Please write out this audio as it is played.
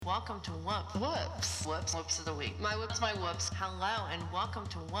welcome to Whoops. Whoops. Whoops. Whoops of the week. My whoops, my whoops. Hello and welcome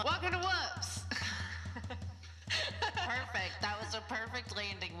to Whoops. Welcome to Whoops. Perfect. That was a perfect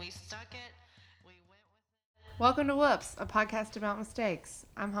landing. We stuck it. We went with it. Welcome to Whoops, a podcast about mistakes.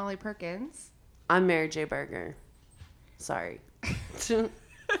 I'm Holly Perkins. I'm Mary J. Berger. Sorry.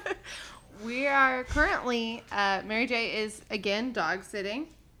 We are currently, Mary J is again dog sitting.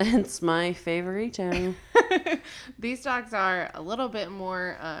 It's my favorito. These dogs are a little bit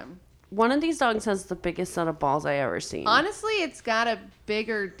more, One of these dogs has the biggest set of balls I ever seen. honestly, it's got a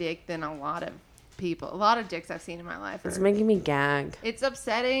bigger dick than a lot of people. A lot of dicks I've seen in my life. It's making me gag. It's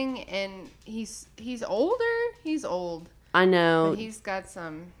upsetting, and he's older. He's old. I know. But he's got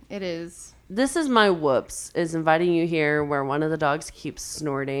some, it is. This is my whoops, is inviting you here where one of the dogs keeps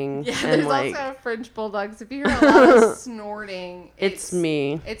snorting. Yeah, and there's like, also French bulldogs. If you hear a lot of snorting, it's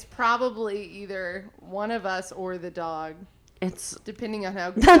me. It's probably either one of us or the dog, It's. depending on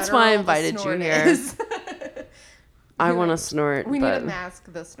how. That's why I guttural the invited you snort here. is. I want to snort, We need but to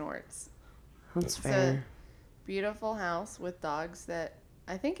mask the snorts. that's It's a fair. beautiful house with dogs that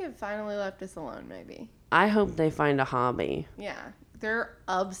I think have finally left us alone. Maybe. I hope they find a hobby. Yeah, they're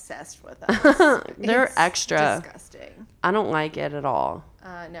obsessed with us. They're It's extra. disgusting. I don't like it at all.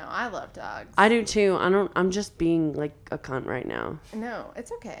 No, I love dogs. I do too. I'm just being like a cunt right now. No,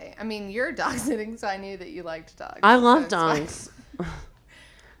 it's okay. I mean, you're dog sitting, so I knew that you liked dogs. I so love it's fine. dogs.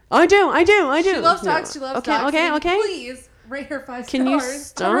 I do. She loves dogs. No. She loves okay, dogs. Okay, And okay. Please rate her 5 Can you stars.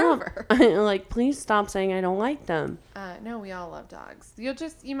 stop? Forever. Like, please stop saying I don't like them. No, we all love dogs.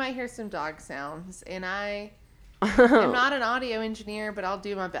 You might hear some dog sounds, and I'm not an audio engineer, but I'll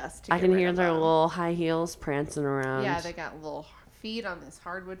do my best to I get can rid hear of their them. little high heels prancing around. Yeah, they got little feet on this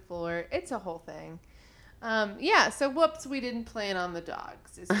hardwood floor. It's a whole thing. Yeah, so whoops, we didn't plan on the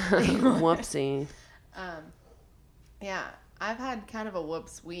dogs. Is really what- Whoopsie. Yeah, I've had kind of a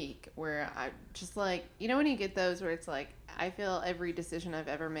whoops week where I just like, you know when you get those where it's like, I feel every decision I've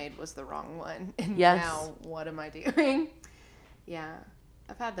ever made was the wrong one. And Yes. now what am I doing? Yeah,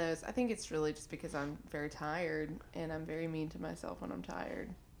 I've had those. I think it's really just because I'm very tired and I'm very mean to myself when I'm tired.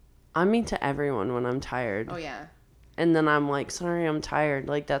 I'm mean to everyone when I'm tired. Oh, yeah. And then I'm like, sorry, I'm tired.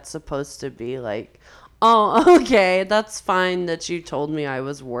 Like, that's supposed to be like, oh, okay, that's fine that you told me I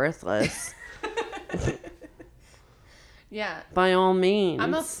was worthless. Yeah. By all means.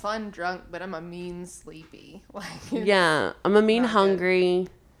 I'm a fun drunk, but I'm a mean sleepy. Like, it's- Yeah, I'm a mean not good. hungry.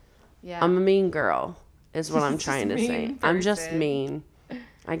 Yeah. I'm a mean girl, is what I'm Just trying to mean say. I'm just person. mean.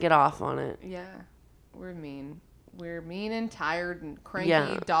 I get off on it. Yeah. We're mean. We're mean and tired and cranky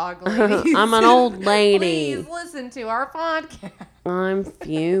Yeah. dog ladies. I'm an old lady. Please listen to our podcast. I'm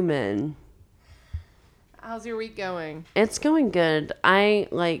fuming. How's your week going? It's going good.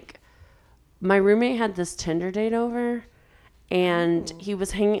 My roommate had this Tinder date over, and he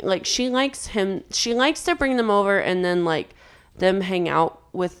was hanging, like, she likes to bring them over and then, like, them hang out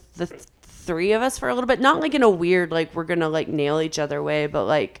with the three of us for a little bit. Not, like, in a weird, like, we're gonna, like, nail each other way, but,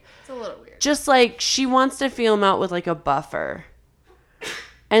 like, It's a little weird. just, like, she wants to feel him out with, like, a buffer.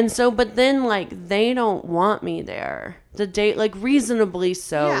 And so, but then, like, they don't want me there. The date, like, reasonably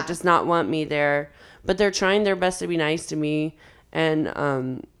so, Yeah. does not want me there. But they're trying their best to be nice to me. And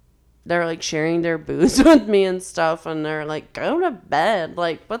they're, like, sharing their booze with me and stuff. And they're like, go to bed.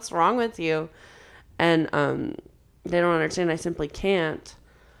 Like, what's wrong with you? And they don't understand. I simply can't.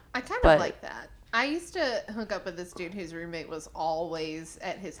 I kind but- of like that. I used to hook up with this dude whose roommate was always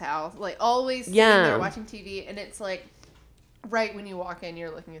at his house, like always sitting Yeah. there watching TV, and it's like right when you walk in,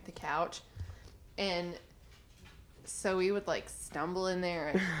 you're looking at the couch, and so we would like stumble in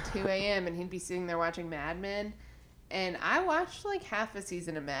there at 2 a.m. and he'd be sitting there watching Mad Men, and I watched like half a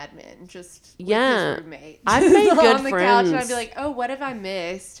season of Mad Men just with Yeah. his roommate. I've Just made good on the couch, and I'd friends. be like, oh, what have I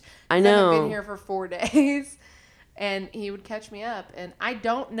missed? I 'Cause haven't know. been here for 4 days. And he would catch me up, and I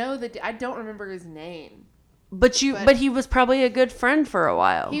don't remember his name. But But- he was probably a good friend for a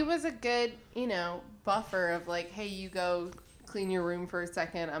while. He was a good, buffer of like, hey, you go clean your room for a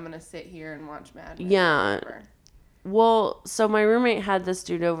second. I'm gonna sit here and watch Mad Men. or Yeah. whatever. Well, so my roommate had this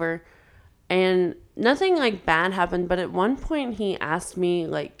dude over, and nothing like bad happened, but at one point he asked me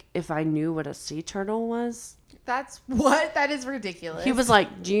like if I knew what a sea turtle was. That is ridiculous. He was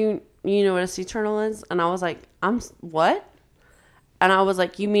like, "Do you know what a sea turtle is?" And I was like, what?" And I was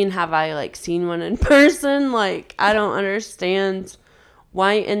like, "You mean have I like seen one in person? Like I don't understand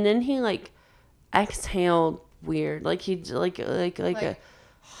why." And then he like exhaled weird, like he like a,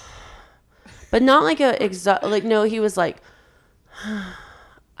 but not like no, he was like,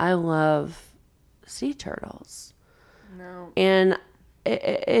 "I love sea turtles." no. And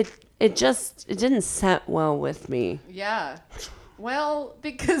it didn't set well with me. Yeah. Well,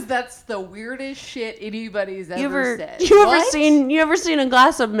 because that's the weirdest shit anybody's You ever ever said. you ever What? seen a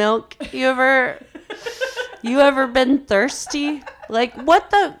glass of milk? You ever been thirsty? Like what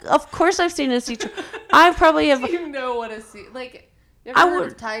the? Of course I've seen a sea turtle. I probably have. You know what a sea like? You I ever heard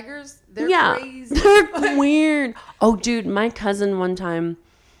would- of tigers? They're Yeah, crazy. they're weird. Oh, dude, my cousin one time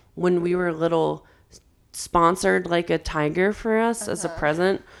when we were little sponsored like a tiger for us as a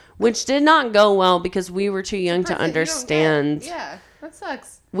present, which did not go well because we were too young to Present you don't get. understand. Yeah, that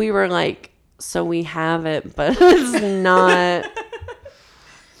sucks. We were like, so we have it, but it's not.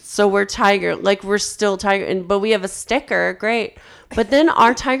 So we're tiger, like we're still tiger, but we have a sticker, great. But then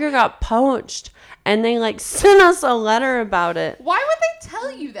our tiger got poached, and they like sent us a letter about it. Why would they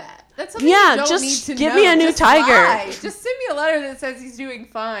tell you that? That's something Yeah, you don't just need to give know. me a new Just tiger. lie. Just send me a letter that says he's doing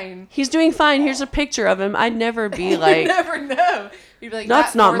fine. He's doing fine. Here's a picture of him. I'd never be You like, never know. You'd be like,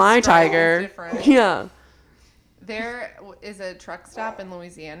 that's that not fourth my stripe is tiger. different. Yeah. There is a truck stop in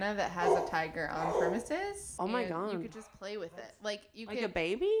Louisiana that has a tiger on premises. Oh my and God. You could just play with it. Like you Like could a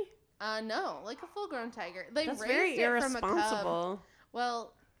baby? no, like a full-grown tiger. They That's raised very it from a cub. irresponsible.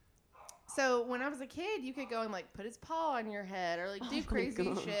 Well, so when I was a kid, you could go and like put his paw on your head or like do my crazy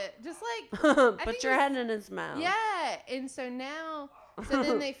God. shit. Just like Put think your it's- head in his mouth. yeah. And so now, so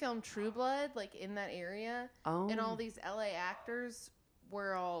then they filmed True Blood like in that area, Oh. and all these LA actors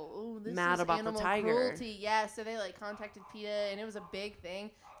were all this Mad is about the animal tiger. cruelty. Yeah, so they like contacted PETA, and it was a big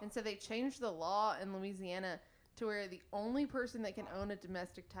thing. And so they changed the law in Louisiana to where the only person that can own a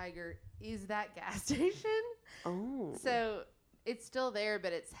domestic tiger is that gas station. Oh. So it's still there,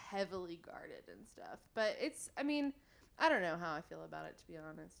 but it's heavily guarded and stuff. But it's, I mean, I don't know how I feel about it, to be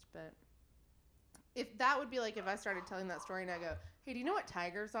honest. But if that would be like if I started telling that story and I go, hey, do you know what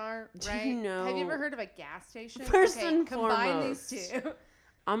tigers are? Do Right? you know- Have you ever heard of a gas station? First okay, and combine foremost. these two.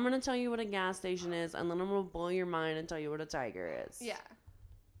 I'm going to tell you what a gas station is, and then I'm going to blow your mind and tell you what a tiger is. Yeah.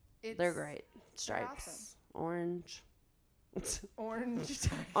 It's They're great. Stripes. awesome. Orange. Orange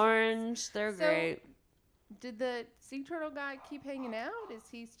tiger. Orange. They're So, great. Did the sea turtle guy keep hanging out? Is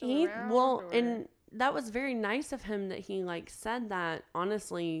he still He around? well, or- and that was very nice of him that he like said that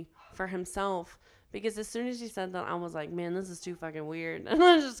honestly for himself, because as soon as he said that, I was like, man, this is too fucking weird, and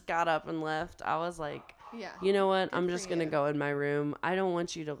I just got up and left. I was like, yeah. you know what? Good I'm for just gonna you. go in my room. I don't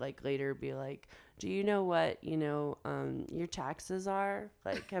want you to like later be like, do you know what your taxes are?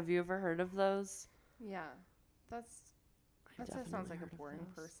 Like, have you ever heard of those? Yeah. That definitely sounds like heard a of boring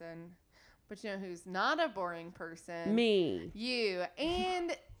those. person. But you know who's not a boring person? Me. You.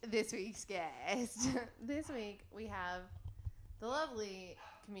 And this week's guest. This week we have the lovely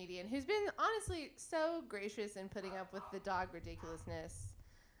comedian who's been honestly so gracious in putting up with the dog ridiculousness.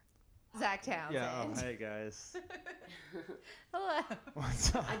 Zach Townsend. Yeah, oh, hey guys. Hello.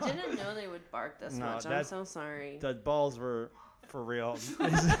 What's up? I didn't know they would bark this No, much. I'm that- so sorry. The balls were for real.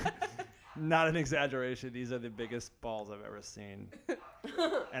 Not an exaggeration. These are the biggest balls I've ever seen.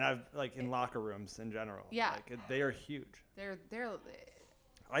 And I've like in locker rooms in general. Yeah. Like they are huge. They're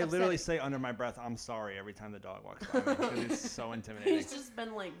I literally upsetting. say under my breath, "I'm sorry" every time the dog walks by me because it's so intimidating. He's just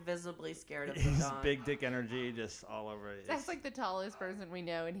been like visibly scared of the He's dog. big dick energy just all over it. Zach's like the tallest person we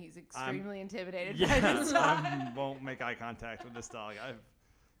know, and he's I'm- extremely intimidated by Yeah, this dog. I won't make eye contact with this dog.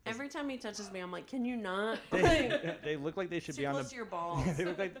 Every time he touches me, I'm like, can you not? Like, They look like they should too be on close to the. your balls. They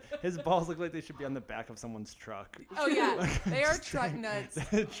look like his balls look like they should be on the back of someone's truck. Oh yeah, Like, they are just- truck nuts.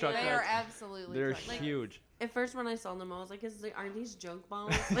 Truck They are nuts. absolutely. They're truck nuts. huge. At first, when I saw them, I was like, are these joke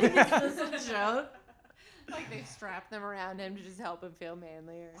balls? Like, is this a joke? Like they've strapped them around him to just help him feel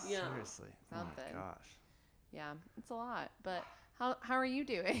manlier. Yeah. Seriously. Oh Something. my gosh. Yeah, it's a lot. But how are you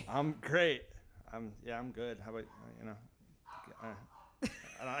doing? I'm great. I'm good. How about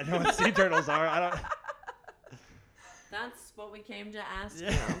I know what sea turtles are. I don't. That's what we came to ask you.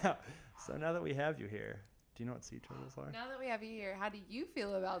 Yeah. So now that we have you here, do you know what sea turtles are? Now that we have you here, how do you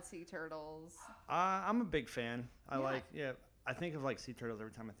feel about sea turtles? I'm a big fan. Yeah. I think of like sea turtles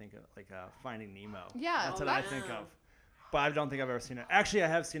every time I think of like Finding Nemo. Yeah, That's Oh, what I yeah. think of. But I don't think I've ever seen it. Actually, I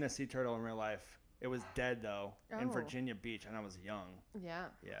have seen a sea turtle in real life. It was dead though in Oh. Virginia Beach, and I was young. Yeah,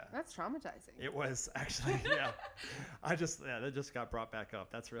 Yeah. that's traumatizing. It was actually, yeah. That just got brought back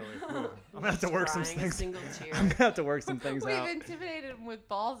up. That's really. I'm gonna have to work some Crying a things. single tear. I'm gonna have to work some things We've out. intimidated him with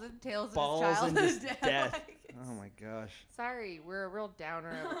balls and tales Balls of his and childhood. just death. Like, Oh my gosh. sorry, we're a real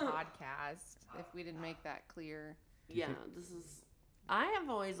downer of a podcast. If we didn't make that clear. Yeah, this is. I have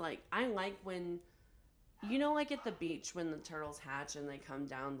always I like when, like at the beach when the turtles hatch and they come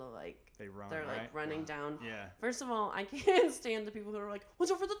down the They run. they're right? like running down. Yeah. First of all, I can't stand the people who are like,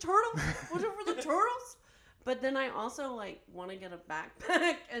 "What's up for the turtles? What's up for the turtles?" But then I also like want to get a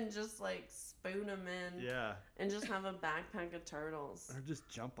backpack and just like spoon them in. Yeah. And just have a backpack of turtles. Or just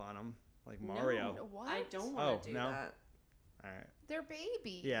jump on them like Mario. No, what? I don't want to do no? that. All right. They're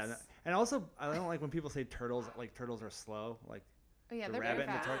babies. Yeah, and also I don't like when people say turtles. Like turtles are slow. Like Oh, yeah, the they're rabbit very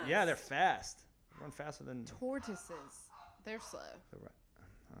and the fast. turtle. Yeah, they're fast. They run faster than Tortoises. They're slow. the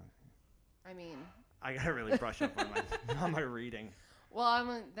I mean, I gotta really brush up on my on my reading.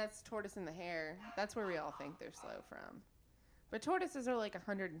 well, that's tortoise in the hare. That's where we all think they're slow from. But tortoises are like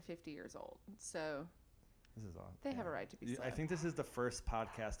 150 years old, so This is all. they have a right to be slow. I think this is the first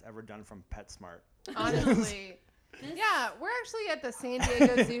podcast ever done from PetSmart. Honestly. Yeah, we're actually at the San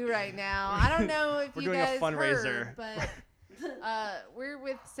Diego Zoo right now. I don't know if We're you doing a guys fundraiser. heard, but we're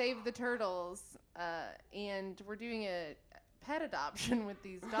with Save the Turtles, and we're doing a pet adoption with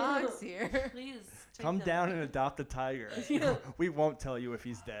these dogs here. Please take Come them. down and adopt a tiger. We won't tell you if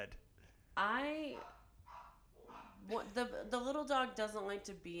he's dead. The little dog doesn't like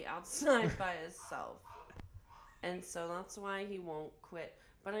to be outside by himself, and so that's why he won't quit.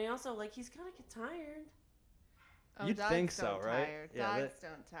 But I also like he's gonna get tired. Oh, You'd dogs think so, don't right? tire. Yeah, Dogs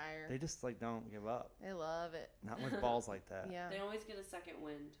don't tire. They just like don't give up. They love it. Not with balls like that. Yeah. They always get a second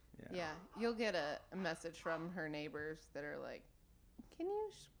wind. Yeah. You'll get a message from her neighbors that are like, "Can you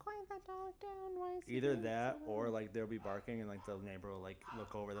quiet that dog down? Why is he Either being that so or loud?" like they'll be barking and like the neighbor will like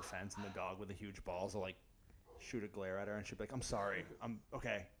look over the fence and the dog with the huge balls will like shoot a glare at her and she'll be like, "I'm sorry. I'm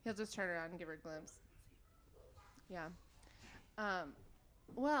okay." He'll just turn around and give her a glimpse. Yeah.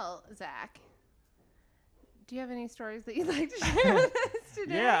 Well, Zach, do you have any stories that you'd like to share with us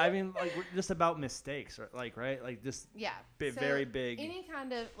today? Yeah, I mean like we're just about mistakes, right? Right? Like just Yeah. very big. Any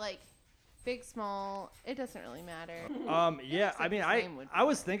kind of like big, small, it doesn't really matter. Yeah, looks I like mean, his name would I be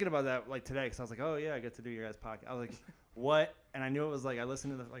was thinking about that like today because I was like, oh yeah, I get to do your guys' podcast. I was like, what? And I knew it was like I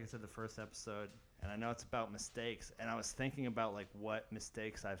listened to like I said the first episode, and I know it's about mistakes, and I was thinking about like what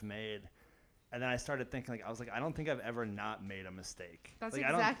mistakes I've made, and then I started thinking like I was like, I don't think I've ever not made a mistake. That's like, I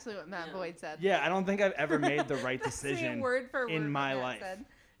don't- exactly what Matt Boyd said. Yeah, I don't think I've ever made the right That's the decision word for word in what my Matt life. said.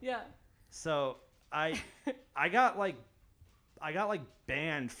 Yeah. So I got like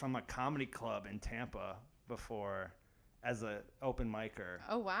banned from a comedy club in Tampa before as a open micer.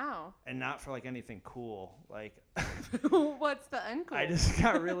 Oh, wow. And not for like anything cool. Like What's the uncool? I just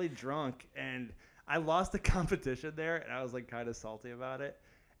got really drunk and I lost the competition there and I was like kind of salty about it.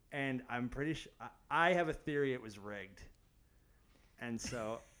 And I'm pretty sure I have a theory it was rigged. And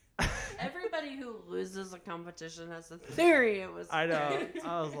so Everybody who loses a competition has a theory it was. I know. rigged.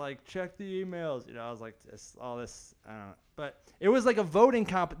 I was like, check the emails. You know, I was like, all this. I don't know. But it was like a voting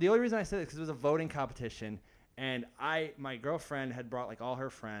The only reason I said it is because it was a voting competition, and my girlfriend had brought like all her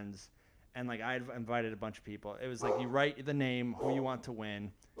friends, and like I had invited a bunch of people. It was like you write the name who you want to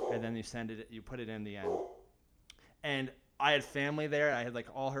win, and then you send it. You put it in the end. And I had family there. I had like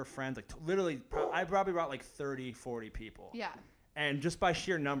all her friends. Like literally, I probably brought like 30, 40 people. Yeah. And just by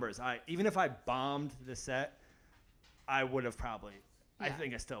sheer numbers, even if I bombed the set, I would have probably. I Yeah.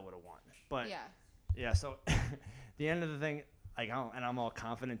 think I still would have won. But Yeah. yeah, so the end of the thing, like, and I'm all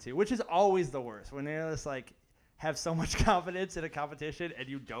confident too, which is always the worst when you're just like have so much confidence in a competition and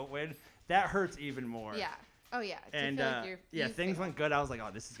you don't win. That hurts even more. Yeah. Oh, yeah. To And feel like yeah, you things failed. went good. I was like, oh,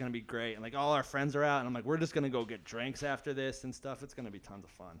 this is gonna be great. And like all our friends are out, and I'm like, we're just gonna go get drinks after this and stuff. It's gonna be tons of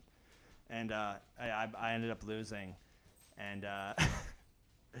fun. And I ended up losing, and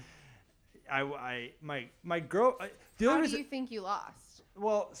my girl. The How only do reason, you think you lost?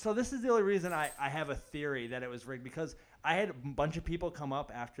 well, so this is the only reason I have a theory that it was rigged because I had a bunch of people come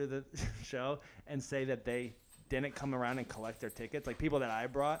up after the show and say that they didn't come around and collect their tickets, like people that I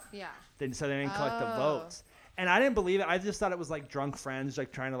brought. Yeah. So they didn't collect the Oh. votes. And I didn't believe it. I just thought it was like drunk friends,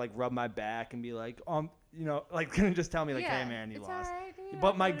 like trying to like rub my back and be like, you know, like gonna just tell me like, Yeah, hey man, you it's lost. all right, yeah,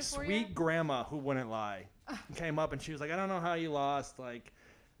 But I my voted for sweet ya. grandma, who wouldn't lie, came up and she was like, I don't know how you lost. Like,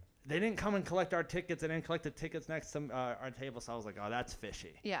 they didn't come and collect our tickets. They didn't collect the tickets next to our table. So I was like, oh, that's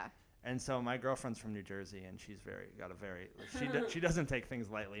fishy. Yeah. And so my girlfriend's from New Jersey, and she she doesn't take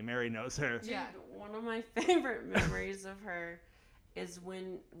things lightly. Mary knows her. Dude, Yeah. one of my favorite memories of her is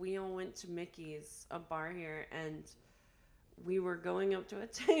when we all went to Mickey's, a bar here, and we were going up to a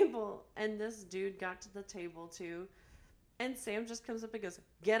table, and this dude got to the table too, and Sam just comes up and goes,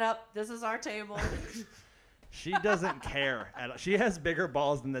 "Get up! This is our table." She doesn't care at all. She has bigger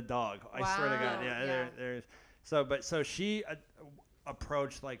balls than the dog. I swear to God. Wow. Yeah. Yeah. There's so she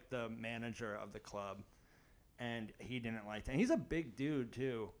approached like the manager of the club, and he didn't like that. And he's a big dude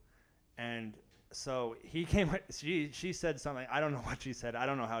too, and so he came. She said something. I don't know what she said. I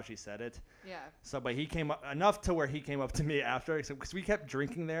don't know how she said it. Yeah. So, but he came up enough to where he came up to me after, because we kept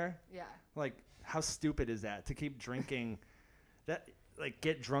drinking there. Yeah. Like how stupid is that to keep drinking? That like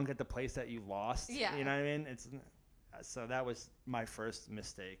get drunk at the place that you lost. Yeah. You know what I mean? So that was my first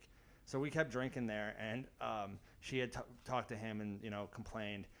mistake. So we kept drinking there, and she had talked to him and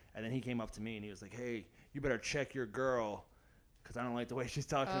complained, and then he came up to me and he was like, "Hey, you better check your girl, because I don't like the way she's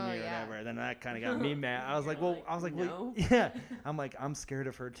talking to me or whatever." And then that kind of got me mad. I was like, You're "Well," I was like, no. "Well, yeah." I'm like, "I'm scared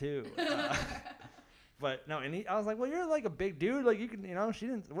of her too." But no, and I was like, "Well, you're like a big dude, like you can, she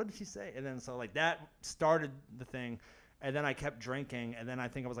didn't. What did she say?" And then so like that started the thing, and then I kept drinking, and then I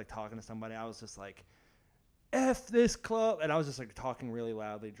think I was like talking to somebody. I was just like, "F this club," and I was just like talking really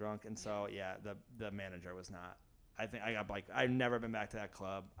loudly, drunk, and so yeah, the manager was not. I think I got like I've never been back to that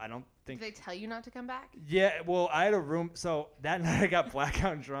club. I don't think. Did they tell you not to come back? Yeah, well, I had a room. So that night I got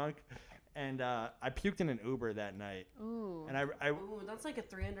blackout drunk, and I puked in an Uber that night. Ooh. And I Ooh, that's like a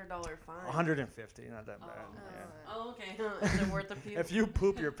 $300 fine. 150, not that bad. Oh. Yeah. Oh, okay. Is it worth the puke? If you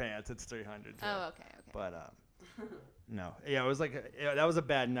poop your pants, it's 300. Too. Oh, okay. But no, yeah, it was like that was a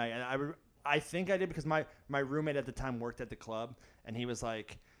bad night, and I think I did because my roommate at the time worked at the club, and he was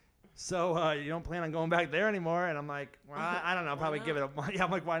like, "So you don't plan on going back there anymore?" And I'm like, "Well, I don't know, I'll probably give it a." Yeah,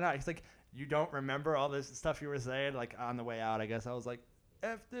 I'm like, "Why not?" He's like, "You don't remember all this stuff you were saying like on the way out?" I guess I was like,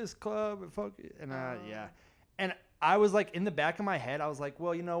 "F this club and fuck it," and yeah, and I was like in the back of my head, I was like,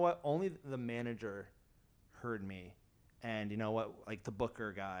 "Well, you know what? Only the manager heard me, and you know what? Like the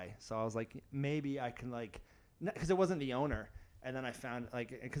booker guy." So I was like, maybe I can like, because it wasn't the owner. And then I found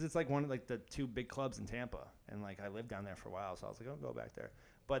like, because it's like one of like the two big clubs in Tampa, and like I lived down there for a while, so I was like, I'll go back there.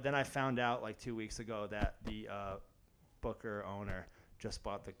 But then I found out like 2 weeks ago that the Booker owner just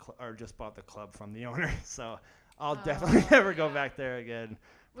bought the club from the owner, so I'll definitely never go back there again.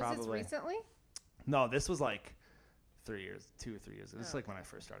 Probably. Was this recently? No, this was like 2 or 3 years. This is like when I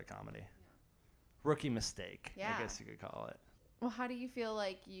first started comedy. Rookie mistake, Yeah. I guess you could call it. Well, how do you feel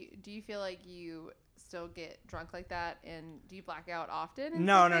like you still get drunk like that, and do you black out often? and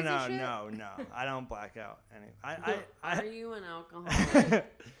No. say crazy shit? I don't black out any. Are you an alcoholic?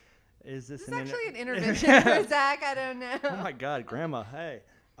 Is this This is an actually an intervention for Zach. I don't know. Oh my God, Grandma! Hey,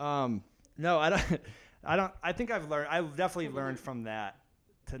 no, I don't. I think I've definitely learned from that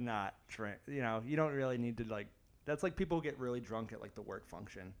to not drink. You don't really need to like. That's like people who get really drunk at like the work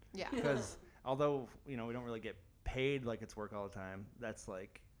function. Yeah. Because although we don't really get paid like it's work all the time, that's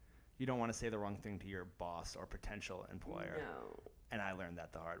like. You don't want to say the wrong thing to your boss or potential employer. No. And I learned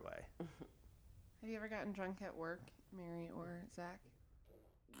that the hard way. Have you ever gotten drunk at work, Mary or Zach?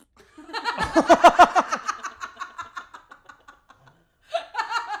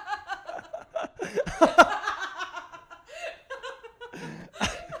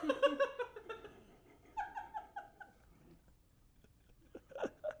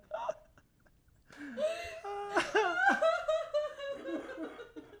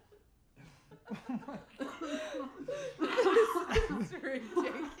 This is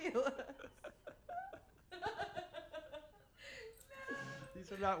ridiculous.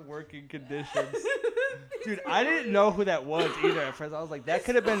 These are not working conditions. Dude, I didn't know who that was either at first. I was like, that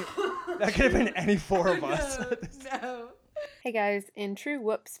could have been any four of us. No. Hey guys, in true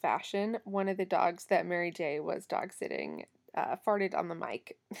Whoops fashion, one of the dogs that Mary J was dog sitting farted on the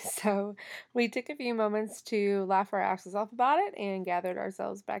mic. So we took a few moments to laugh our asses off about it and gathered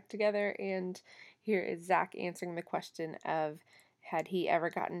ourselves back together. And here is Zach answering the question of, had he ever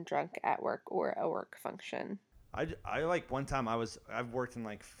gotten drunk at work or a work function? I like one time I've worked in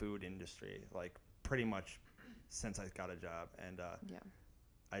like food industry like pretty much since I got a job, and Yeah.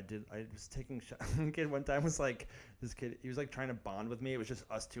 I was taking shots. Kid one time was like, this kid, he was like trying to bond with me. It was just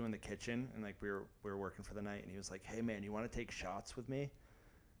us two in the kitchen, and like we were working for the night, and he was like, "Hey man, you want to take shots with me?"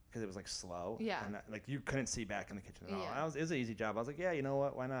 Because it was like slow. Yeah. And like you couldn't see back in the kitchen at all. Yeah. It was an easy job. I was like, yeah, you know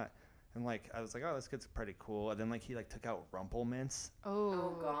what? Why not? And like I was like, oh, this kid's pretty cool. And then like he like took out Rumple Mints.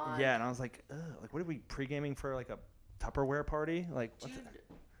 Oh, God. Yeah, and I was like, ugh, like what are we pre-gaming for like a Tupperware party? Like what's Dude, it?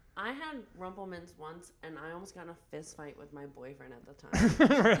 I had Rumplemans once, and I almost got in a fist fight with my boyfriend at the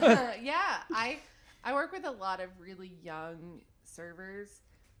time. yeah, I work with a lot of really young servers,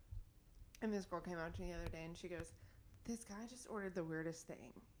 and this girl came out to me the other day, and she goes, "This guy just ordered the weirdest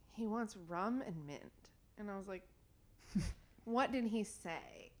thing. He wants rum and mint." And I was like, "What did he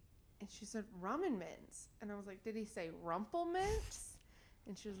say?" And she said, "Rum and mints." And I was like, "Did he say rumple mints?"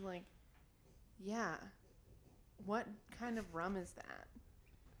 And she was like, "Yeah. What kind of rum is that?"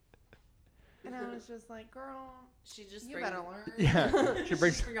 And I was just like, "Girl, She just you brings, better learn." Yeah, she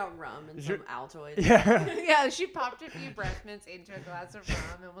brings. bring out rum and She- some Altoids. Yeah. Yeah, she popped a few breath mints into a glass of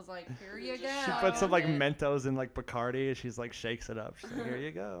rum and was like, "Here you go." She put some like Mentos in like Bacardi, and she's like shakes it up. She's like, here you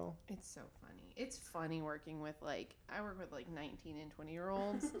go. It's so funny. It's funny working with I work with like 19 and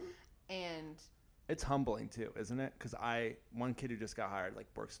 20-year-olds, And It's humbling too, isn't it? Because one kid who just got hired like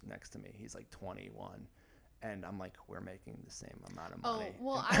works next to me. He's like 21, and I'm like, we're making the same amount of money. oh,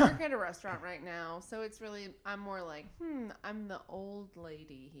 well, I work at a restaurant right now, so it's really, I'm more like, I'm the old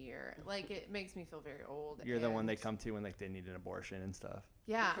lady here. Like, it makes me feel very old. You're the one and- they come to when like they need an abortion and stuff.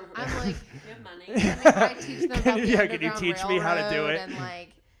 Yeah, I'm like, You have money. I teach them about the Yeah, can you Underground teach me how to do Railroad it? And like,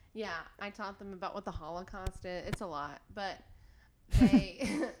 yeah, I taught them about what the Holocaust is. It's a lot, but they,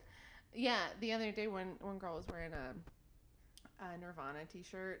 yeah, the other day when one girl was wearing a Nirvana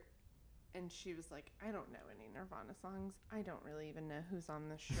t-shirt, and she was like, I don't know any Nirvana songs. I don't really even know who's on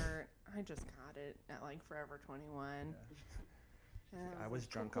this shirt. I just got it at like Forever 21. And I was like,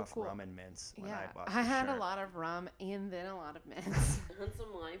 drunk cool, off cool. rum and mints when Yeah, I bought I the had a shirt. lot of rum and then a lot of mints. And some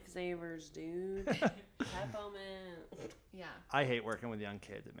lifesavers, dude. Peppermint. Yeah. I hate working with young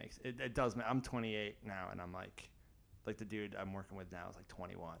kids. It does. I'm 28 now, and I'm like the dude I'm working with now is like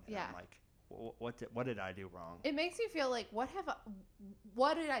 21. And Yeah. I'm like, what did I do wrong? It makes you feel like what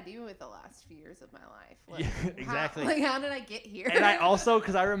did I do with the last few years of my life? Like, Yeah, exactly. How did I get here? And I also,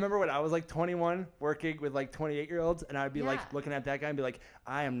 because I remember when I was like 21 working with like 28-year-olds, and I'd be Yeah. like looking at that guy and be like,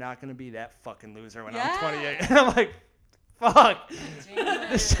 I am not going to be that fucking loser when Yeah. I'm 28. And I'm like, fuck,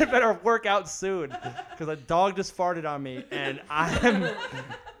 Damn this it. shit better work out soon. Because a dog just farted on me, and I'm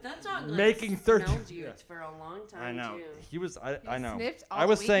That dog like, making 30 smelled you Yeah. for a long time, I know. too. He was, He I know. sniffed all I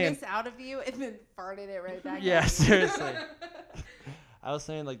was the saying, weakness out of you and then farted it right back. yeah, at you. seriously. I was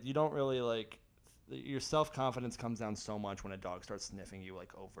saying, like, you don't really, like, your self-confidence comes down so much when a dog starts sniffing you,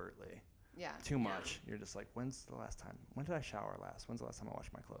 like, overtly. Yeah. Too much. You're just like, when did I shower last? When's the last time I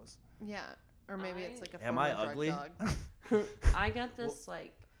washed my clothes? Yeah. Or maybe it's like a Am former I drug ugly? dog. I got this,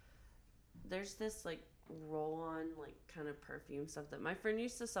 there's this, roll-on, kind of perfume stuff that my friend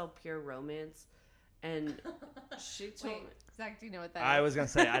used to sell Pure Romance, and she told Wait, me. Zach, do you know what that is? I was going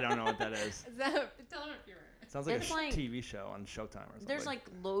to say, I don't know what that is. Is that, tell him if you're It sounds like It's a like- TV show on Showtime or something. There's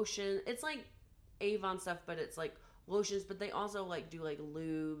lotion. It's like Avon stuff, but it's like lotions. But they also do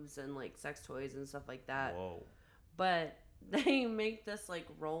lubes and sex toys and stuff like that. Whoa. But they make this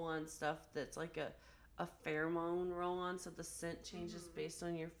roll-on stuff that's like a pheromone roll-on, so the scent changes based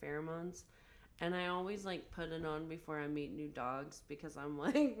on your pheromones. And I always put it on before I meet new dogs because I'm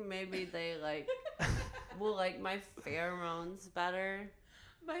like maybe they will like my pheromones better.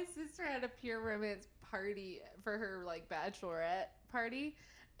 My sister had a Pure Romance party for her bachelorette party,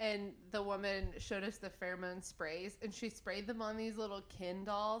 and the woman showed us the pheromone sprays, and she sprayed them on these little Ken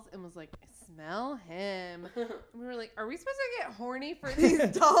dolls and was like, "Smell him." And we were like, "Are we supposed to get horny for these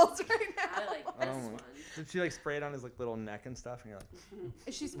dolls right now?" I like Oh this my- one. Did she spray it on his little neck and stuff? And you're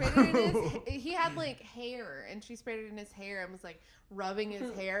like, She sprayed it in his. He had hair, and she sprayed it in his hair and was rubbing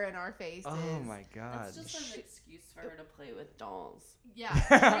his hair in our faces. oh my god. That's just an excuse for her to play with dolls.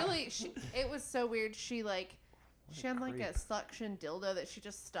 Yeah, really. It was so weird. She had a creep. suction dildo that she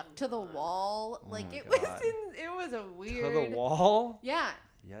just stuck to the wall. Oh my It God. was a weird. To the wall? Yeah.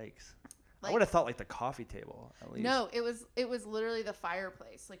 Yikes. I Like- would have thought the coffee table at least. No, it was literally the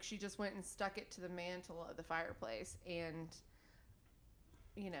fireplace. She just went and stuck it to the mantle of the fireplace, and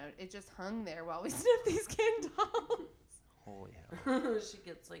it just hung there while we sniffed these Ken dolls. Holy hell. She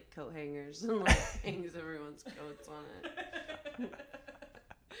gets coat hangers and hangs everyone's coats on it.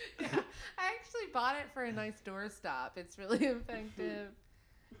 Yeah, I actually bought it for a nice doorstop. It's really effective.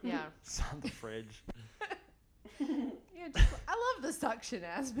 Yeah. It's on the fridge. Yeah, I love the suction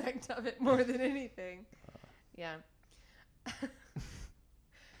aspect of it more than anything. Yeah.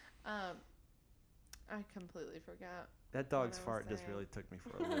 I completely forgot. That dog's I was fart just saying. really took me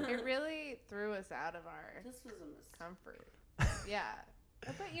for a loop. It really threw us out of our This was a mistake. comfort. Yeah.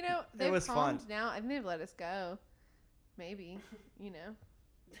 But they've was fun. calmed now. I think they've let us go. Maybe.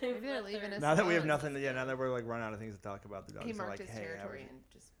 Maybe they're leaving us Now that we have alone. nothing to, now that we're run out of things to talk about, the dogs He are marked like, his hey, territory and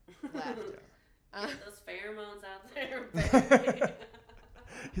just left. Get those pheromones out there, baby.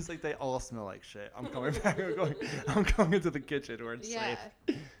 He's like, they all smell like shit. I'm coming back. I'm going into the kitchen where it's Yeah.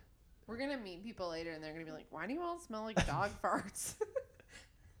 safe. We're going to meet people later and they're going to be like, why do you all smell like dog farts?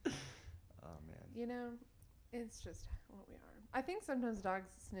 Oh man. It's just what we are. I think sometimes dogs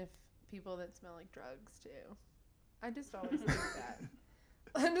sniff people that smell like drugs too. I just always think that.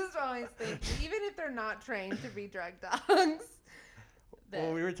 I just always think, even if they're not trained to be drug dogs.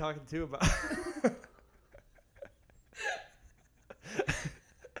 Well, we were talking too about.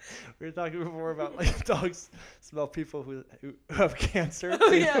 We were talking before about dogs smell people who have cancer.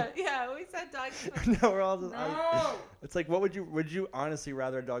 Oh, yeah. We said dogs smell. No, we're all just. No. It's like, would you honestly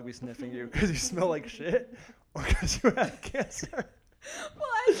rather a dog be sniffing you because you smell like shit, or because you have cancer? Well,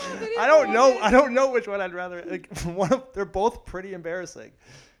 I saw a video I of don't a know. woman- I don't know which one I'd rather. They're both pretty embarrassing.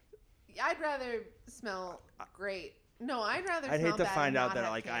 I'd rather smell great. No, I'd rather. I'd smell hate to bad find and out not that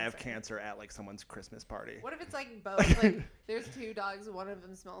have like I have cancer. cancer at like someone's Christmas party. What if it's like both? Like there's two dogs, one of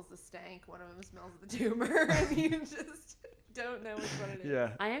them smells the stank, one of them smells the tumor, and you just don't know which one it is. Yeah.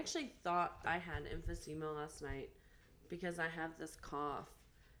 I actually thought I had emphysema last night because I have this cough.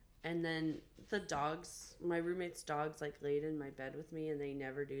 And then the dogs, my roommate's dogs, like laid in my bed with me, and they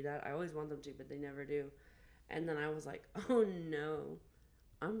never do that. I always want them to, but they never do. And then I was like, oh no,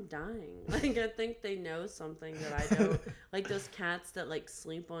 I'm dying. Like, I think they know something that I don't. Like those cats that like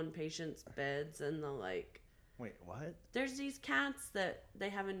sleep on patients' beds and the like. Wait, what? There's these cats that they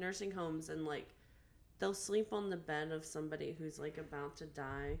have in nursing homes, and like they'll sleep on the bed of somebody who's like about to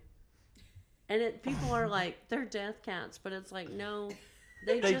die. And people are like, they're death cats, but it's like, no.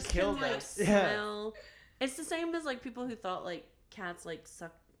 They just killed can, like, us. Yeah. smell. It's the same as, like, people who thought, like, cats, like,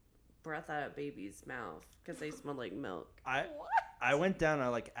 suck breath out of baby's mouth because they smell like milk. I went down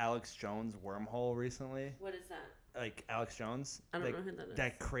a like Alex Jones wormhole recently. What is that? Like Alex Jones. I don't like, know who that is.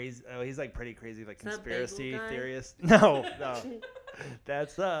 That crazy. Oh, he's like pretty crazy, like Is that conspiracy bagel guy? theorist. No.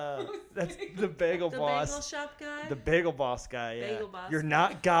 That's the bagel The boss. bagel shop guy? The bagel boss guy. Yeah. Bagel boss You're guy.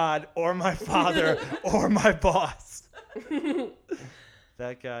 not God or my father or my boss.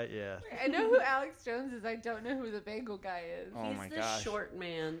 That guy, yeah. I know who Alex Jones is. I don't know who the bagel guy is. Oh He's my the gosh. short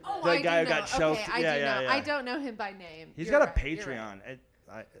man. Oh, The I guy do who know. got shelved. Okay, I Yeah, do yeah, know. yeah. I don't know him by name. He's You're got a right, you're Patreon.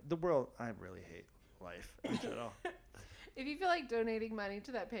 right. The world, I really hate life in general. If you feel like donating money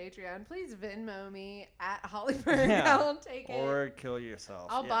to that Patreon, please Venmo me at Hollyberg. Yeah. I'll take it. Or kill yourself.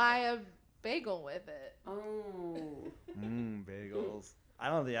 I'll yeah. buy a bagel with it. Oh. Bagels. I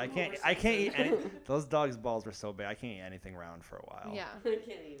don't think I can't eat any. Those dogs' balls were so big. I can't eat anything round for a while. Yeah. I can't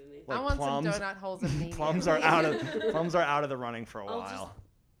eat anything. Like I want plums. some donut holes immediately. Plums are out of the running for a I'll while.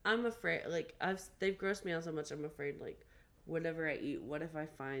 I'm afraid, like, they've grossed me out so much, I'm afraid, like, whatever I eat, what if I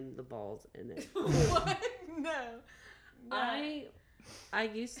find the balls in it? What? No. I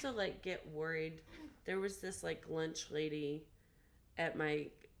used to like get worried. There was this like lunch lady at my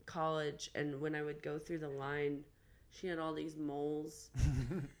college, and when I would go through the line, she had all these moles,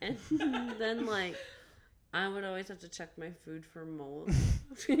 and then like I would always have to check my food for moles.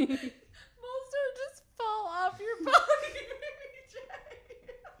 Moles don't just fall off your body.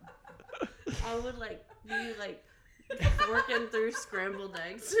 I would like be like working through scrambled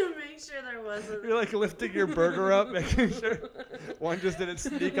eggs to make sure there wasn't. You're like lifting your burger up, making sure one just didn't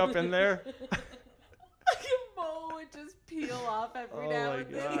sneak up in there. A mole would just peel off every Oh now my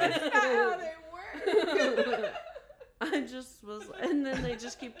and then. God. That's not how they work. I just was, and then they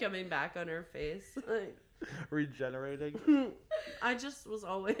just keep coming back on her face. Like, Regenerating. I just was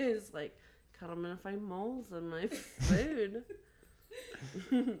always like, God, I'm gonna find moles in my food.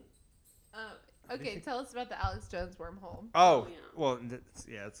 Okay, tell us about the Alex Jones wormhole. Oh, yeah. well,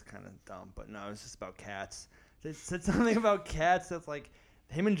 it's kind of dumb, but no, it's just about cats. They said something about cats that's like,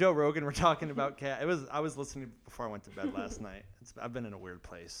 him and Joe Rogan were talking about cat. I was listening before I went to bed last night. I've been in a weird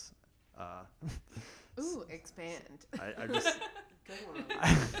place. Ooh, expand. I just, Go on.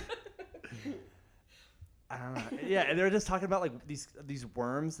 I don't know. Yeah, and they were just talking about like these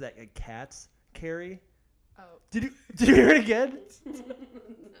worms that cats carry. Oh. Did you hear it again?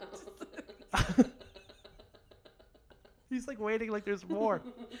 He's like waiting like there's more.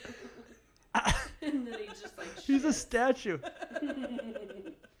 And then he just like He's a shit. statue.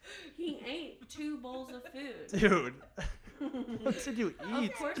 He ate 2 bowls of food. Dude. What did you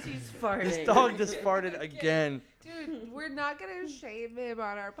eat? Of course he's farting. This dog just farted again. Dude, we're not going to shame him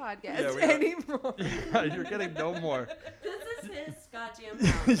on our podcast Yeah, we are. anymore. Yeah, you're getting no more. This is his goddamn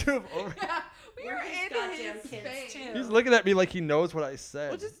house. You have over- Yeah, we We're were his in goddamn his kids, space. too. He's looking at me like he knows what I said.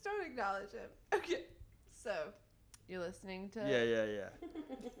 Well, just don't acknowledge him. Okay, so you're listening to... Yeah.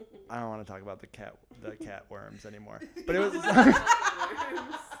 I don't want to talk about the cat worms anymore. But it was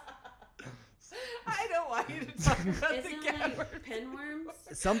I don't want you to talk about Isn't the cat like worms.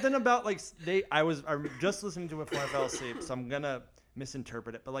 pinworms? something about like I'm just listening to it before I fell asleep, so I'm gonna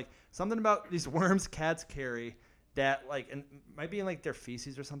misinterpret it. But like something about these worms cats carry that like and might be in like their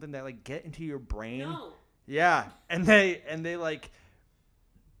feces or something that like get into your brain. No. Yeah, and they like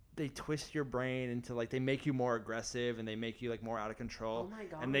they twist your brain into like they make you more aggressive and they make you like more out of control. Oh my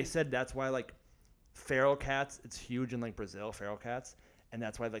God. And they said that's why like feral cats, it's huge in like Brazil, feral cats, and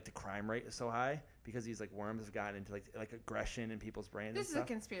that's why like the crime rate is so high because these like worms have gotten into like aggression in people's brains. This is and a stuff.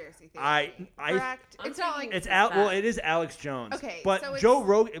 conspiracy theory. I Correct. I'm It's not thinking- like... it's well, it is Alex Jones. Okay, but so Joe it's-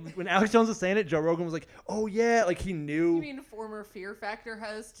 Rogan when Alex Jones was saying it, Joe Rogan was like, "Oh yeah," like he knew. You mean former Fear Factor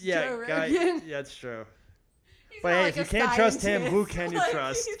host yeah, Joe guy, Rogan? yeah, it's true. He's But not hey, like if you a can't trust him, who scientist. can you Like,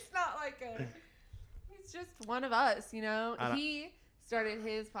 trust? He's not like a... He's just one of us, you know? I don't- He started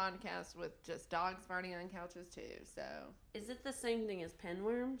his podcast with just dogs farting on couches too. So Is it the same thing as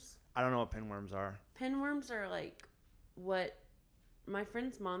pinworms? I don't know what pinworms are. Pinworms are like what my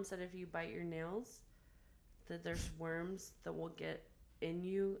friend's mom said if you bite your nails, that there's worms that will get in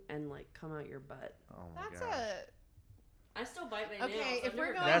you and like come out your butt. Oh my that's god. I still bite my nails. okay. If I've we're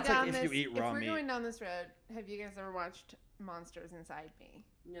never going That's like down if this, you eat if raw we're meat. going down this road, have you guys ever watched Monsters Inside Me?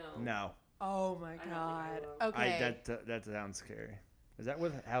 No. No. Oh my I don't think I god. will. Okay. That sounds scary. Is that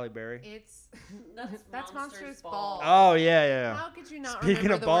with Halle Berry? It's That's Monsters Ball. Ball. Oh yeah, yeah. How could you not Speaking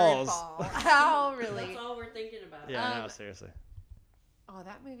remember of the balls. word ball? How really? That's all we're thinking about. Yeah, no, Um, seriously. Oh,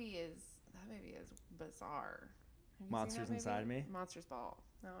 that movie is bizarre. Have you seen Monsters that Inside movie? Me? Monsters Ball.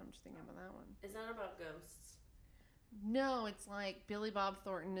 No, I'm just thinking about that one. Is that about ghosts? No, it's like Billy Bob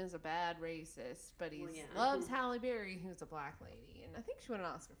Thornton is a bad racist, but he Well, yeah. loves Halle Berry, who's a black lady, and I think she won an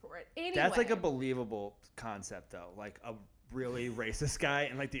Oscar for it. Anyway, That's like a believable concept though. Like a really racist guy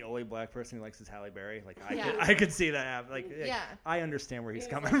and like the only black person who likes is Halle Berry. Like Yeah. I could see that happen. Like Yeah. I understand where he's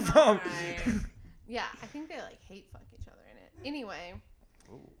He's coming like, from. "Alright." Yeah, I think they like hate fuck each other in it. Anyway,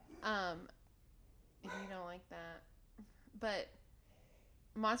 if you don't like that, but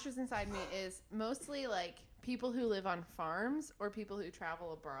Monsters Inside Me is mostly like people who live on farms or people who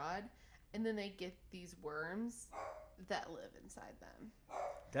travel abroad, and then they get these worms that live inside them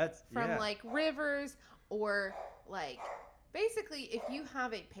That's from yeah. like rivers or like basically if you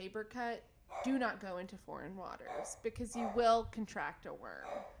have a paper cut, do not go into foreign waters because you will contract a worm.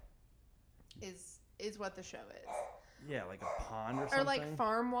 Is what the show is. Yeah, like a pond or something. Or like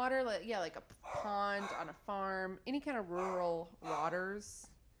farm water, like a pond on a farm, any kind of rural waters.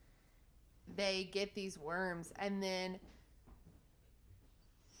 They get these worms, and then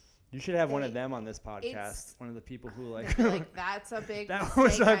You should have one of they- them on this podcast. it's- One of the people who they'll like. be like, that's a big That mistake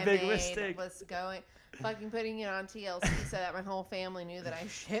was a I big made, mistake. was fucking putting it on TLC so that my whole family knew that I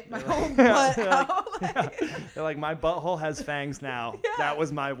shit my They're whole like- butt they're like- out. Like, yeah. They're like, my butthole has fangs now. Yeah. That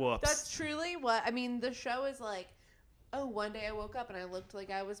was my whoops. that's truly what I mean. The show is like, oh, one day I woke up and I looked like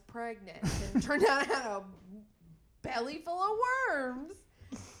I was pregnant, and it turned out I had a belly full of worms.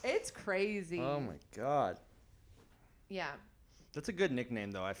 It's crazy. Oh my god. Yeah, That's a good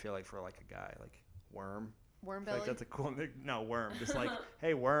nickname though. I feel like for like a guy like Worm. worm I feel belly. like that's a cool nick. No, Worm. Just like,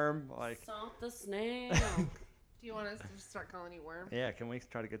 hey, Worm. Like, Salt the snail. Do you want us to just start calling you Worm? yeah. Can we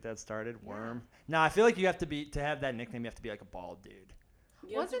try to get that started? Yeah. Worm. No, I feel like you have to have that nickname. You have to be like a bald dude.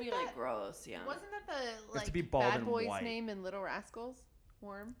 You have to Wasn't be that- like gross, yeah. Wasn't that the to like be bald bad and boy's white. name in Little Rascals?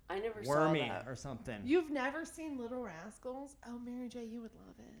 Worm. I never Wormy saw that. or something. You've never seen Little Rascals? Oh, Mary J, you would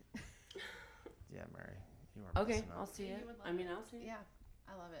love it. Yeah, Mary. You are Okay, messing up. I'll see You it. would love I mean, it. I'll see it. Yeah,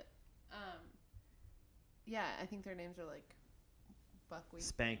 I love it. Yeah, I think their names are like Buckwheat,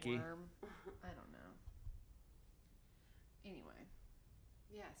 Spanky. Worm. I don't know. Anyway,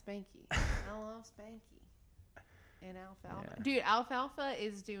 yeah, Spanky. I love Spanky. And Alfalfa. Yeah. Dude, Alfalfa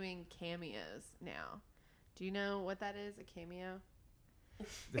is doing cameos now. Do you know what that is? A cameo?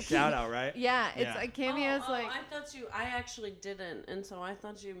 The shout out, right? Yeah, it's Yeah. a cameo. Is like I actually didn't, and so I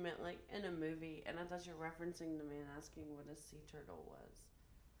thought you meant like in a movie, and I thought you were referencing the man asking what a sea turtle was.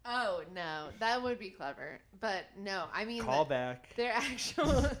 oh no, that would be clever, but no, I mean Call back. they're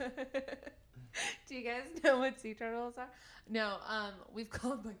actual. Do you guys know what sea turtles are? No, we've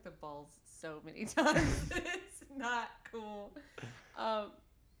called like the balls so many times. It's not cool.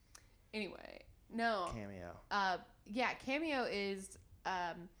 Anyway, no. Cameo. Yeah, Cameo is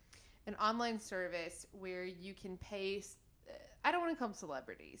an online service where you can pay. I don't want to call them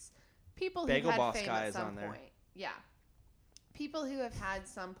celebrities. People who Bagel had Boss fame guy at is some on there. point. Yeah, people who have had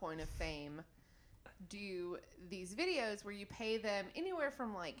some point of fame do these videos where you pay them anywhere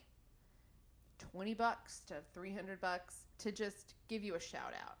from like $20 to $300 to just give you a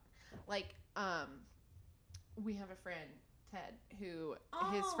shout out. Like, we have a friend, Ted, who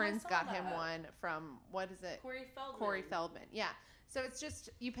his Oh, I friends saw got him that. one from, what is it? Corey Feldman. Corey Feldman. Yeah. So it's just,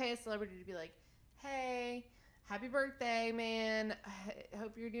 you pay a celebrity to be like, hey, happy birthday, man. I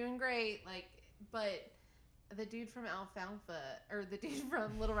hope you're doing great. Like, but the dude from Alfalfa, or the dude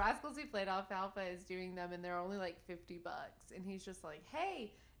from Little Rascals who played Alfalfa is doing them, and they're only like $50. And he's just like,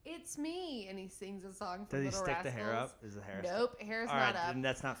 hey, it's me. And he sings a song from Does he Little stick Rascals. the hair up? Is the hair? Nope, hair's All not right, up. then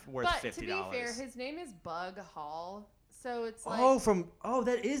that's not worth But $50. to be fair, his name is Bug Hall. So it's like,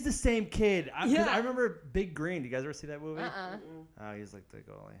 that is the same kid. 'Cause Yeah. I remember Big Green. Do you guys ever see that movie? Mm-mm. Oh, he's like the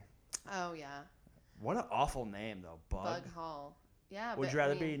goalie. oh yeah, What an awful name though, Bug. Bug Hall. Yeah. Would but, you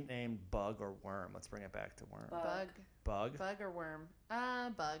rather I mean, be named Bug or Worm? Let's bring it back to Worm. Bug. Bug? Bug? Bug or worm?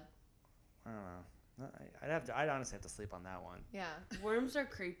 Bug. I don't know. I'd honestly have to sleep on that one. Yeah. Worms are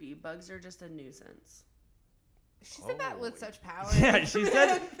creepy. Bugs are just a nuisance. She said that with such power. Yeah, she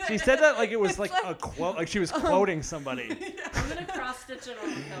said that like it was like a quote, like she was quoting somebody. I'm gonna cross stitch it on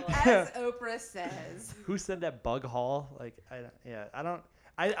the pillow. As Oprah says. Who said that? Bug Hall? Like,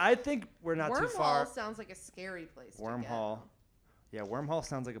 I think we're not too far. Wormhole sounds like a scary place. Wormhole. Yeah, Wormhole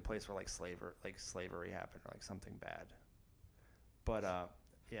sounds like a place where like slavery happened or like something bad. But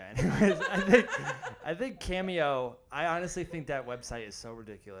yeah. Anyways, I think Cameo. I honestly think that website is so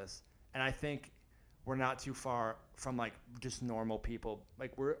ridiculous, and I think we're not too far from like just normal people.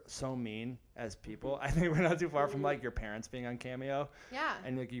 Like we're so mean as people. I think we're not too far from like your parents being on Cameo. Yeah.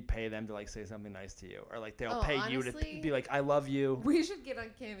 And like you pay them to like say something nice to you, or like they'll Oh, pay you to honestly, be like, I love you. We should get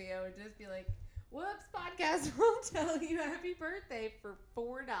on Cameo and just be like, "Whoops, podcast will tell you happy birthday for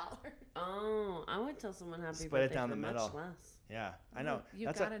 $4." Oh, I would tell someone happy Split it birthday down for the much middle. less. Yeah, I know. You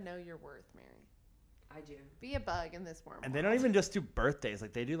That's gotta know your worth, Mary. I do. Be a bug in this wormhole. and they don't even just do birthdays.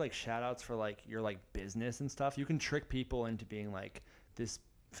 Like they do like shout outs for like your like business and stuff. You can trick people into being like, this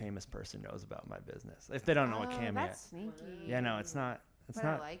famous person knows about my business if they don't know what Cameo. That's sneaky. Yeah, no, it's not. It's But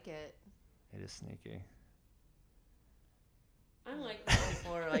not. I like it. It is sneaky. I like when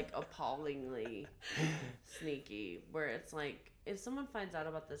people are like appallingly sneaky, where it's like if someone finds out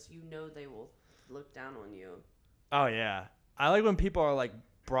about this, you know they will look down on you. Oh yeah, I like when people are like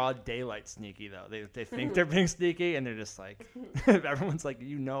broad daylight sneaky though. They think they're being sneaky and they're just like, everyone's like,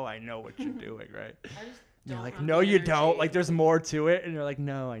 I know what you're doing, right? I just And you're don't like, have no, the you don't. energy. Like, there's more to it, and you're like,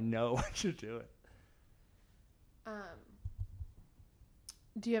 no, I know what you're doing.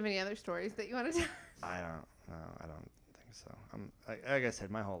 Do you have any other stories that you want to tell? I don't think so. Like I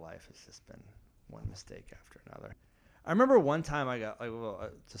said, my whole life has just been one mistake after another. I remember one time I got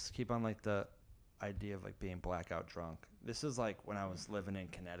just keep on like the idea of like being blackout drunk. This is like when I was living in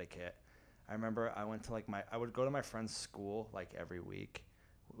Connecticut. I remember I went to like I would go to my friend's school like every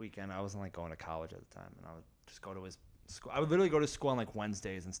weekend. I wasn't like going to college at the time, and I would just go to his school. I would literally go to school on like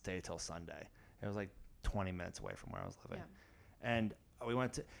Wednesdays and stay till Sunday. It was like 20 minutes away from where I was living. Yeah. And we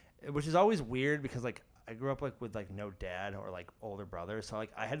went to, which is always weird because like I grew up like with like no dad or like older brother, so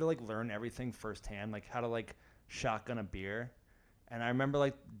like I had to like learn everything firsthand, like how to like shotgun a beer. And I remember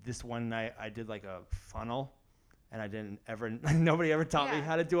like this one night I did like a funnel, and I didn't ever nobody ever taught me Yeah.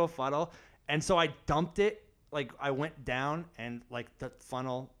 how to do a funnel, and so I dumped it. Like I went down and like the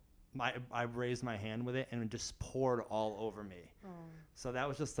funnel, I raised my hand with it and it just poured all over me. Oh. So that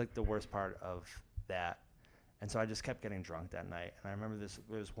was just like the worst part of that. And so I just kept getting drunk that night. And I remember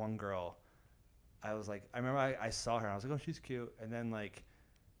there was one girl, I remember I saw her, and I was like, oh, she's cute. And then like,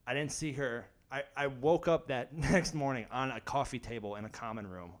 I didn't see her. I woke up that next morning on a coffee table in a common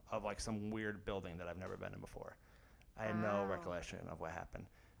room of like some weird building that I've never been in before. I had no Wow. recollection of what happened.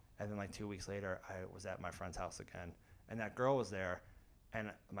 And then like 2 weeks later, I was at my friend's house again, and that girl was there,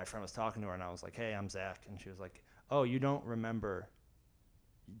 and my friend was talking to her, and I was like, hey, I'm Zach. And she was like, oh, you don't remember,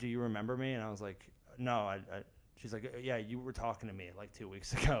 do you remember me? And I was like, no, she's like, yeah, you were talking to me like 2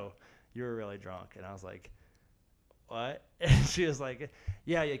 weeks ago. You were really drunk. And I was like, what? And she was like,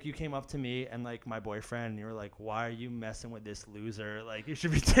 yeah, like you came up to me and like my boyfriend, and you were like, why are you messing with this loser? Like you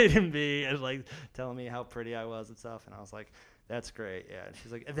should be dating me, and like telling me how pretty I was and stuff. And I was like, that's great. Yeah. And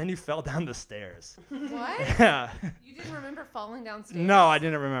she's like, and then you fell down the stairs. What? Yeah. You didn't remember falling downstairs? No, I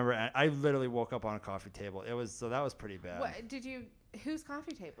didn't remember. I literally woke up on a coffee table. That was pretty bad. What did you? Whose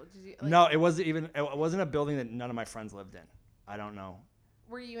coffee table did you? No, it wasn't a building that none of my friends lived in. I don't know.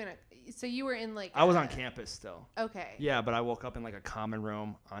 Were you in a? So you were in like. I was on campus still. Okay. Yeah, but I woke up in like a common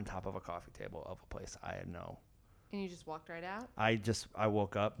room on top of a coffee table of a place I had no. And you just walked right out. I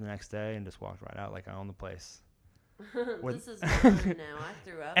woke up the next day and just walked right out like I owned the place. This is mine now. I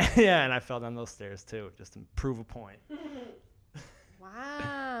threw up. Yeah, and I fell down those stairs too, just to prove a point.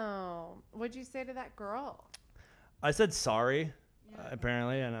 Wow. What'd you say to that girl? I said sorry,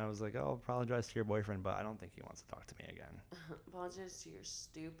 apparently, and I was like, "Oh, I'll apologize to your boyfriend, but I don't think he wants to talk to me again." Apologize to your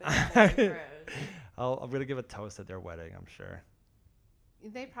stupid boyfriend. I'm gonna give a toast at their wedding, I'm sure.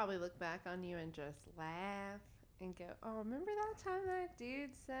 They probably look back on you and just laugh and go, "Oh, remember that time that dude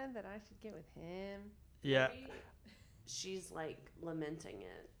said that I should get with him?" Yeah. Maybe she's like lamenting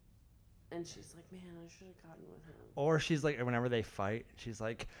it, and she's like, "Man, I should have gotten with him." Or she's like, whenever they fight, she's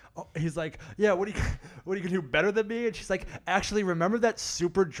like, oh, he's like, yeah, what are you gonna do better than me? And she's like, actually, remember that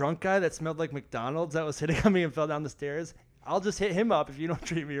super drunk guy that smelled like McDonald's that was hitting on me and fell down the stairs? I'll just hit him up if you don't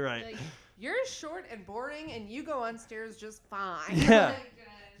treat me right. Like, you're short and boring, and you go on stairs just fine. Yeah. Like,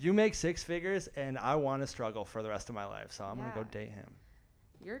 You make six figures, and I want to struggle for the rest of my life, so I'm gonna go Yeah. date him.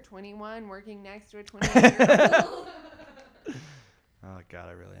 you're 21, working next to a 28-year-old. Oh God,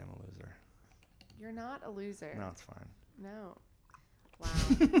 I really am a loser. You're not a loser. No, it's fine. No. Wow.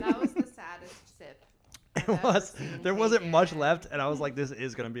 That was the saddest sip It that was. scene There wasn't much taken. left, and I was like, "This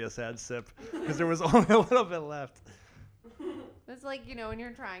is gonna be a sad sip," because there was only a little bit left. It's like, when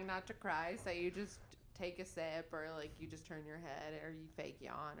you're trying not to cry, so you just take a sip, or like you just turn your head, or you fake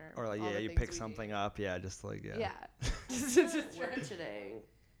yawn, Or like, all yeah, the you things pick we do. something up. Yeah, just like yeah. Yeah. At work today,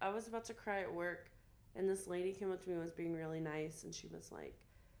 I was about to cry at work, and this lady came up to me and was being really nice, and she was like,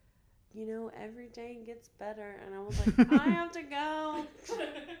 every day gets better, and I was like, I have to go.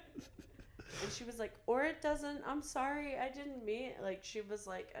 And she was like, or it doesn't. I'm sorry, I didn't mean it. Like, she was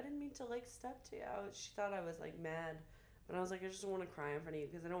like, I didn't mean to like step to you. She thought I was like mad, but I was like, I just don't want to cry in front of you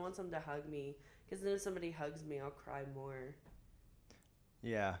because I don't want someone to hug me. Because then if somebody hugs me, I'll cry more.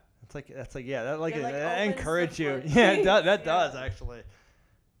 Yeah, that's like yeah, that like, It, like, that opens encourage the you. floodgates. Yeah, it does, that Yeah. does actually.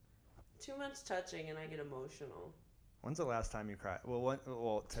 Too much touching and I get emotional. When's the last time you cried?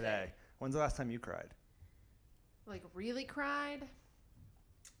 Well, today. When's the last time you cried? Like, really cried?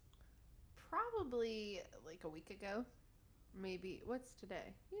 Probably like a week ago. Maybe. What's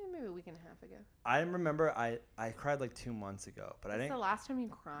today? Yeah, maybe a week and a half ago. I remember I cried like 2 months ago, but I That's didn't. the last time you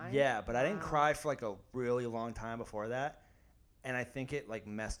cried? Yeah, but I didn't Wow. cry for like a really long time before that, and I think it like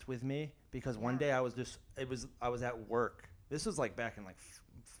messed with me because one Yeah. day I was at work. This was like back in like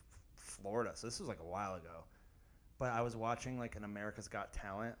Florida, so this was like a while ago. But I was watching like an America's Got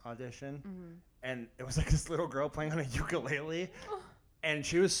Talent audition, Mm-hmm. and it was like this little girl playing on a ukulele, and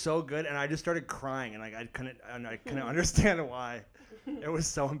she was so good, and I just started crying, and like I couldn't understand why. It was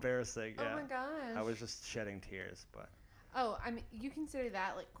so embarrassing. Yeah. Oh my gosh. I was just shedding tears, but Oh, I mean, you consider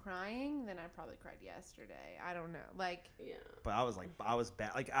that like crying? Then I probably cried yesterday. I don't know. Like, Yeah. but I was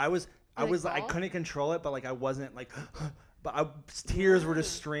bad. Like I was Like I ball? couldn't control it, but like I wasn't like, but tears were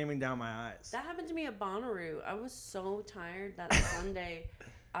just streaming down my eyes. That happened to me at Bonnaroo. I was so tired that Sunday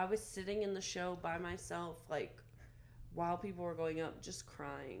I was sitting in the show by myself, like, while people were going up, just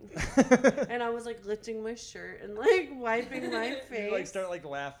crying. And I was, like, lifting my shirt and, like, wiping my face. You like start like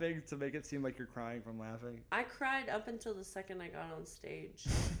laughing to make it seem like you're crying from laughing. I cried up until the second I got on stage.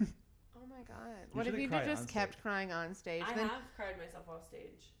 oh my god. What if should've you cried just on kept stage. crying on stage? I Then have cried myself off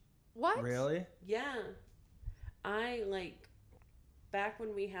stage. what? Really? Yeah. I, like, back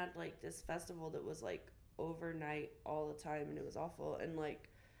when we had, like, this festival that was, like, overnight all the time and it was awful. And, like,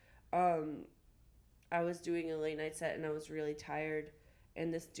 I was doing a late night set and I was really tired.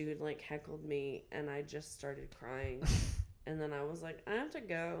 And this dude, like, heckled me and I just started crying. And then I was like, I have to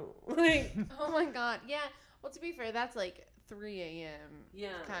go. Like, Oh my god. Yeah. Well, to be fair, that's like 3 a.m. Yeah.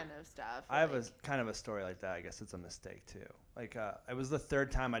 kind of stuff. I have a like- kind of a story like that. I guess it's a mistake too. Like it was the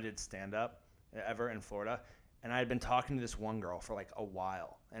third time I did stand up ever in Florida, and I had been talking to this one girl for like a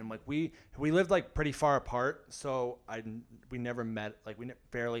while, and like we lived like pretty far apart, so we never met, like we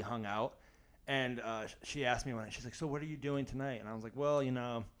barely hung out, and she asked me she's like, so what are you doing tonight? And I was like, well,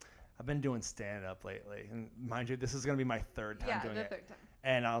 I've been doing stand up lately, and mind you, this is gonna be my third time yeah, doing the it. third time.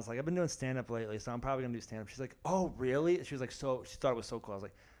 And I was like, I've been doing stand up lately, so I'm probably gonna do stand up. She's like, oh really? She was like, so she thought it was so cool. I was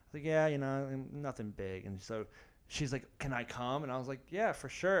like, yeah, nothing big. And so she's like, can I come? And I was like, yeah, for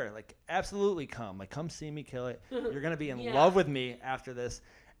sure. Like, absolutely come. Like, come see me kill it. You're gonna be in Yeah. love with me after this.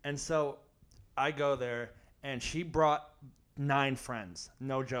 And so I go there, and she brought 9 friends.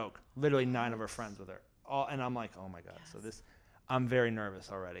 No joke. Literally 9 of her friends with her. And I'm like, oh my god. So I'm very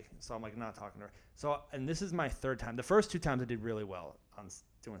nervous already. So I'm like not talking to her. So, and this is my third time. The first 2 times I did really well on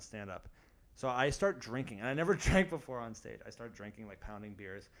doing stand up. So I start drinking, and I never drank before on stage. I started drinking, like pounding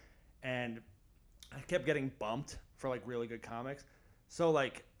beers, and I kept getting bumped for like really good comics. So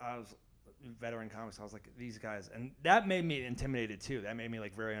like I was veteran comics. I was like, these guys, and that made me intimidated too. That made me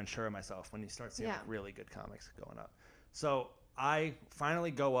like very unsure of myself when you start seeing like Yeah. really good comics going up. So I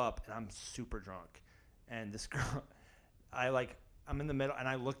finally go up, and I'm super drunk, and this girl, I'm in the middle, and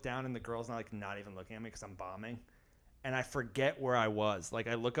I look down, and the girl's not even looking at me because I'm bombing, and I forget where I was. Like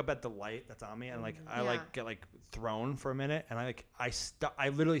I look up at the light that's on me, and like I Yeah. get like thrown for a minute, and I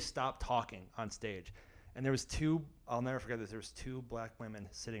literally stopped talking on stage, and there was 2. I'll never forget this. There was 2 black women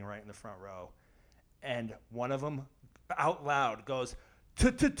sitting right in the front row, and one of them out loud goes,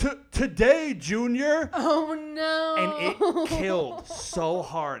 "Today, Junior." Oh no. And it killed so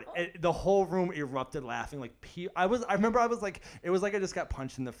hard. The whole room erupted laughing. Like I remember I was like, it was like I just got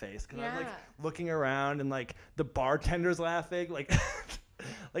punched in the face because I was like Yeah. looking around, and like the bartenders laughing, like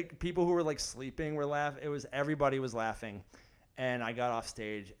like people who were like sleeping were laughing. Everybody was laughing, and I got off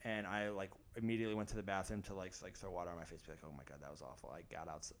stage, and I like immediately went to the bathroom to like throw water on my face, be like, oh my god, that was awful. I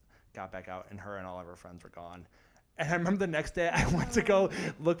got back out, and her and all of her friends were gone. And I remember the next day I went to go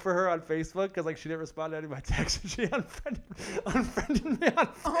look for her on Facebook because like she didn't respond to any of my texts. She unfriended me on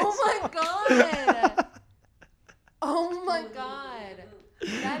Facebook. Oh my god. Oh my god.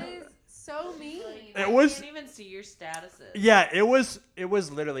 That is so so mean. It I was- can't even see your statuses. Yeah, it was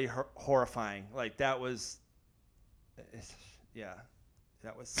literally horrifying. Like that was, yeah,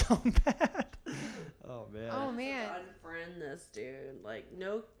 that was so bad. Oh man. Oh man. Unfriend this dude. Like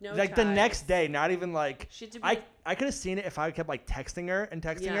no. Like the ties. next day, not even like She had to be I could have seen it if I kept like texting her,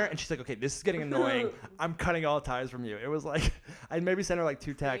 her, Yeah. and she's like, okay, this is getting annoying. I'm cutting all ties from you. It was like I maybe sent her like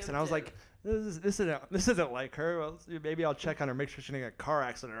 2 texts, and I was like, this isn't like her. Well, maybe I'll check on her, make sure she didn't get a car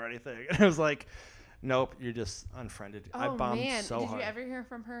accident or anything. And I was like, nope, you're just unfriended. I Oh bombed man. so Did hard. you ever hear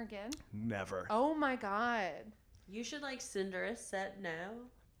from her again? Never. Oh my god. You should like send her a set now,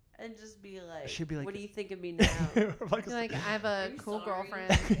 and just be like, She'd be like- "What do you think of me now?" Like, You're like, I have a I'm cool sorry.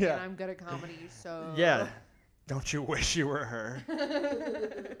 girlfriend Yeah. and I'm good at comedy, so yeah. Don't you wish you were her?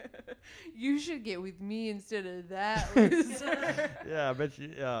 you should get with me instead of that loser. Yeah, I bet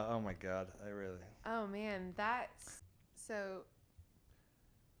you. Yeah. Oh my God. I really. Oh man, that's so.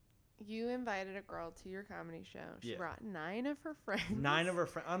 You invited a girl to your comedy show. She Yeah. brought 9 of her friends. 9 of her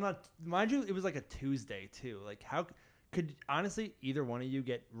friends. I'm not. Mind you, it was like a Tuesday too. Like, how could honestly either one of you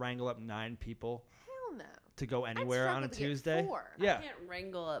wrangle up 9 people Hell no. to go anywhere on a struggle to get Tuesday? 4. Yeah, I can't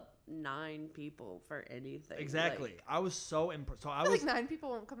wrangle up 9 people for anything. exactly. Like, I was so impressed. So I I feel was. like 9 people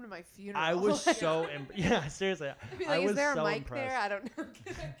won't come to my funeral. I was so. Yeah, seriously. I'd be I like, was is there a so mic impressed. there? I don't know.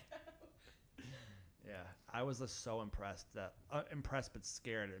 Can I go? Yeah, I was just so impressed impressed but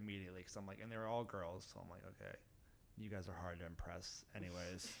scared immediately because I'm like, and they were all girls, so I'm like, okay, you guys are hard to impress,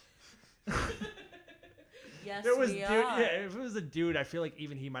 anyways. yes, If it was we dude, are. yeah, if it was a dude, I feel like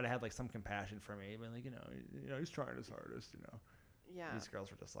even he might have had like some compassion for me. But like, he's trying his hardest, Yeah. These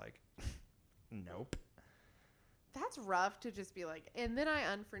girls were just like, nope. That's rough to just be like, and then I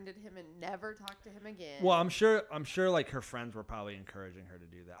unfriended him and never talked to him again. Well, I'm sure like her friends were probably encouraging her to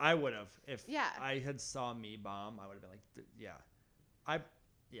do that. I would have if Yeah. I had saw me bomb. I would have been like, yeah, I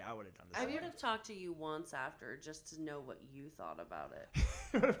would have done this. I would have talked to you once after just to know what you thought about it.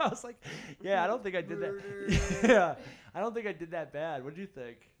 What if I was like, yeah, I don't think I did that. Yeah, I don't think I did that bad. What do you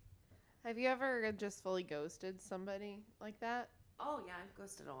think? Have you ever just fully ghosted somebody like that? Oh yeah, I've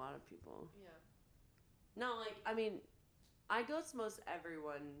ghosted a lot of people. Yeah. No, like I mean, I ghost most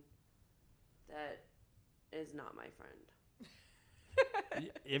everyone that is not my friend. Have you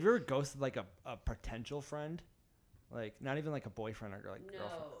ever ghosted like a potential friend? Like not even like a boyfriend or like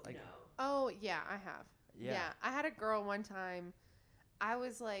girlfriend. Like, no. Oh, yeah, I have. Yeah. I had a girl one time. I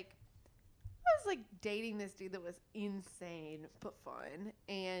was like dating this dude that was insane but fun.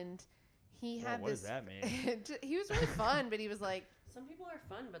 And he Whoa, had what this. does that mean? He was really fun, but he was like, Some people are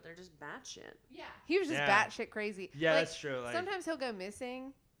fun, but they're just batshit. yeah. He was just Yeah. batshit crazy. Yeah, Like, that's true. Like, sometimes he'll go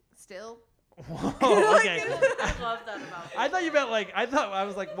missing still. whoa, okay. I love that about I thought you meant like I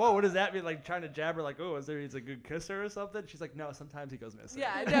was like, whoa, what does that mean? Like trying to jab her, like, oh, is there he's a good kisser or something? She's like, no, sometimes he goes missing.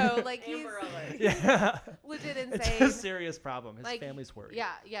 Yeah, no, like he's Amber Alert. Yeah. legit It's insane. a serious problem. His Like, family's worried.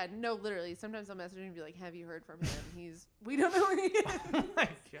 Yeah, no, literally. Sometimes I'll message him and be like, "Have you heard from him?" We don't know where he is. Oh my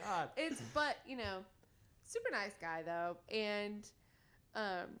God. But super nice guy though, and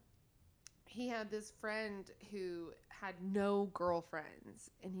he had this friend who had no girlfriends,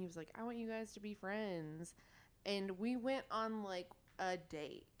 and he was like, "I want you guys to be friends," and we went on like a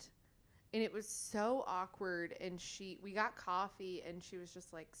date. And it was so awkward, and we got coffee, and she was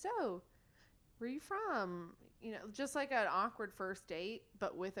just like, "So, where are you from?" Just like an awkward first date,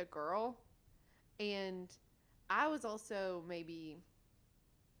 but with a girl. And I was also maybe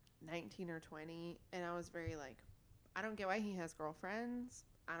 19 or 20, and I was very like, I don't get why he has girlfriends.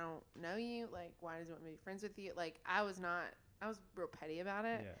 I don't know you. Like, why does he want me to be friends with you? Like, I was real petty about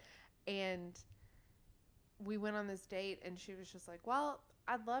it. Yeah. And we went on this date, and she was just like, well,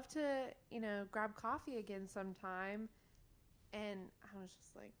 I'd love to, grab coffee again sometime. And I was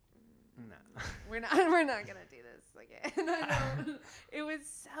just like, No. we're not gonna do this again. I know. It was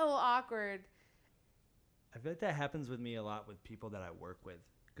so awkward. I feel like that happens with me a lot with people that I work with,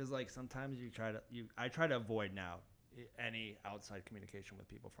 because like sometimes I try to avoid now any outside communication with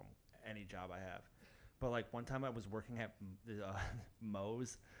people from any job I have. But like one time I was working at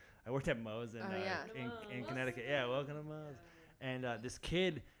Moe's. I worked at Moe's in in Connecticut. Yeah, welcome to Moe's. And this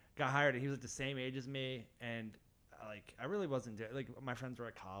kid got hired, and he was like the same age as me, and like I really wasn't like my friends were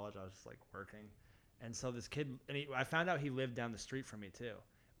at college. I was just like working, and so this kid, I found out he lived down the street from me too,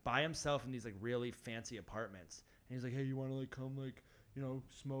 by himself in these like really fancy apartments. And he's like, "Hey, you want to like come like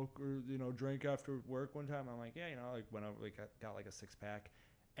smoke or drink after work one time?" I'm like, "Yeah, like went over, like got like a 6-pack,"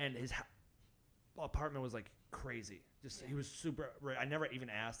 and his apartment was like crazy. Just he was super. I never even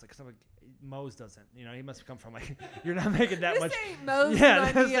asked, like, 'cause I'm like, Moe's doesn't. He must come from like you're not making that This much. ain't Moe's Yeah,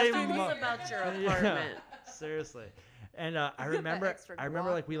 money. this ain't Tell Mo- us about your Yeah. apartment. Seriously. And I that remember extra like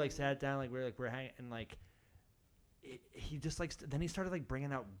Glock we like on sat down, like we're hanging, and like he just like then he started like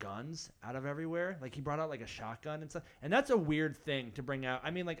bringing out guns out of everywhere. Like he brought out like a shotgun and stuff. And that's a weird thing to bring out.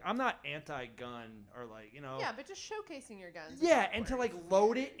 I mean, like I'm not anti-gun or like, you know. Yeah, but just showcasing your guns. is Yeah, and to important. like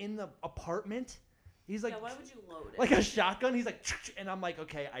load it in the apartment. He's like, yeah, why would you load it? like a shotgun. He's like, and I'm like,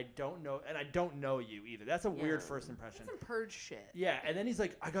 okay, I don't know, and I don't know you either. That's a weird Yeah. first impression. Some purge shit. Yeah, and then he's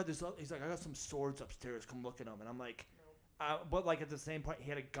like, I got this. He's like, I got some swords upstairs. Come look at them. And I'm like, but like at the same point, he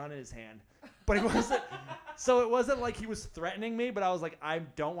had a gun in his hand. But it wasn't. So it wasn't like he was threatening me. But I was like, I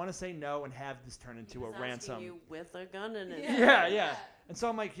don't want to say no and have this turn into He a was asking ransom. you with a gun in it. Yeah. And so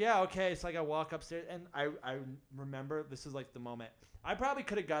I'm like, yeah, okay. So like I walk upstairs, and I remember this is like the moment. I probably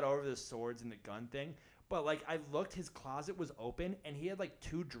could have got over the swords and the gun thing, but like I looked, his closet was open, and he had like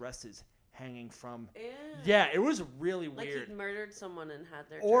 2 dresses hanging from. Ew. Yeah, it was really Like weird. he'd murdered someone and had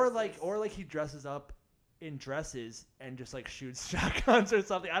their Or dresses. like he dresses up in dresses and just like shoots shotguns or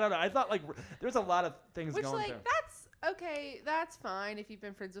something. I don't know. I thought like there's a lot of things Which, going like, through. that's okay. That's fine if you've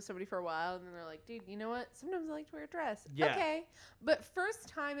been friends with somebody for a while and then they're like, dude, you know what? Sometimes I like to wear a dress. Yeah. Okay. But first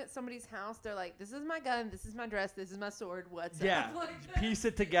time at somebody's house, they're like, this is my gun, this is my dress, this is my sword. What's Yeah, up? Like, piece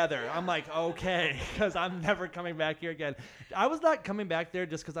it together. I'm like, okay, because I'm never coming back here again. I was not coming back there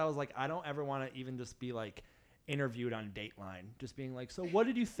just because I was like, I don't ever want to even just be like interviewed on Dateline, just being like, so what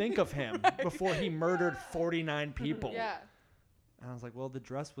did you think of him before he murdered 49 people? yeah. And I was like, well, the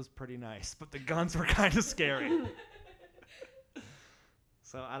dress was pretty nice, but the guns were kind of scary.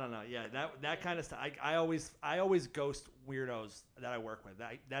 So I don't know. Yeah, that kind of stuff. I always ghost weirdos that I work with.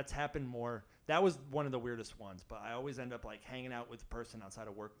 That's happened more. That was one of the weirdest ones. But I always end up like hanging out with a person outside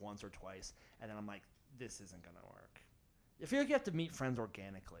of work once or twice, and then I'm like, this isn't gonna work. I feel like you have to meet friends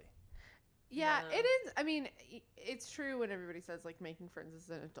organically. Yeah, Yeah. it is. I mean, it's true when everybody says like making friends as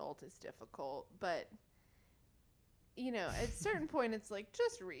an adult is difficult, but you know, at a certain point, it's like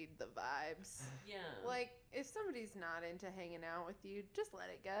just read the vibes. Yeah. Like, if somebody's not into hanging out with you, just let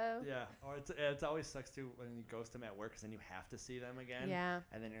it go. Yeah, or it's always sucks too when you ghost them at work, because then you have to see them again. Yeah.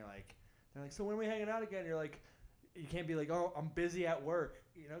 And then they're like, so when are we hanging out again? You're like, you can't be like, oh, I'm busy at work,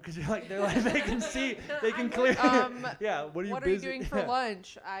 you know, because you're like, they're like, they can see, they can clearly. Yeah. What are you doing for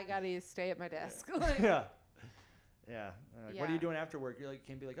lunch? I gotta stay at my desk. Like, Yeah. Yeah. Like, what are you Yeah. doing after work? You're like,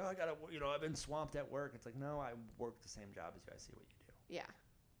 can't be like, oh, I gotta, I've been swamped at work. It's like, no, I work the same job as you. I see what you do. Yeah.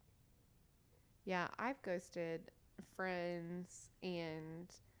 Yeah, I've ghosted friends and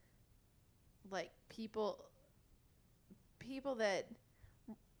like people that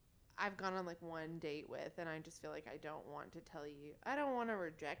I've gone on like one date with, and I just feel like I don't want to tell you. I don't want to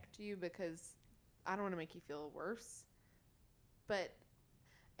reject you because I don't want to make you feel worse. But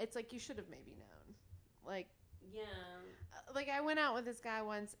it's like you should have maybe known. Like I went out with this guy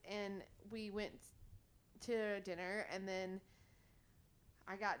once, and we went to dinner, and then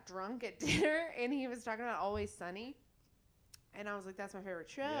I got drunk at dinner, and he was talking about Always Sunny, and I was like, that's my favorite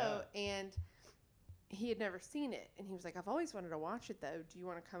show. Yeah. And he had never seen it, and he was like, I've always wanted to watch it though. Do you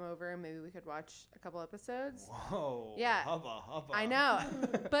want to come over and maybe we could watch a couple episodes? Whoa. Yeah. Hubba. I know.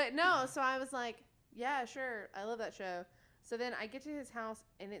 But no, so I was like, yeah, sure. I love that show. So then I get to his house,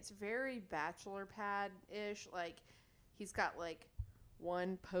 and it's very bachelor pad-ish. Like, he's got, like,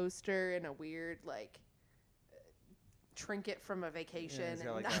 one poster and a weird, like, trinket from a vacation he's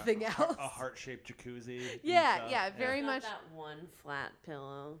got, and like, nothing else. A heart-shaped jacuzzi. and Yeah, stuff. yeah, very Got much. that one flat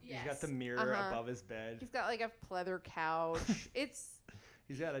pillow. He's got the mirror above his bed. He's got, like, a pleather couch. It's...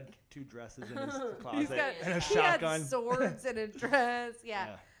 He's got 2 dresses in his closet He's got, and a he shotgun. had swords and a dress. Yeah.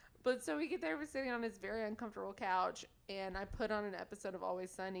 Yeah. But so we get there, we're sitting on his very uncomfortable couch, and I put on an episode of Always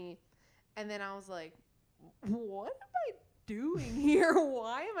Sunny, and then I was like, what am I doing here?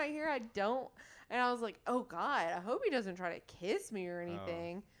 Why am I here? I don't. And I was like, oh, God, I hope he doesn't try to kiss me or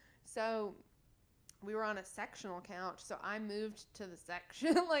anything. So we were on a sectional couch, so I moved to the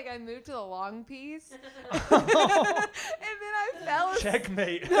section. Like, I moved to the long piece. And then I fell asleep.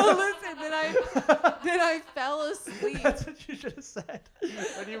 Checkmate. No, listen, then I fell asleep. That's what you should have said.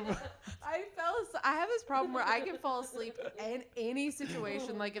 When you... I fell asleep. I have this problem where I can fall asleep in any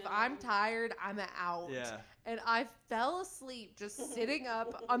situation. Like, if I'm tired, I'm out. Yeah. And I fell asleep just sitting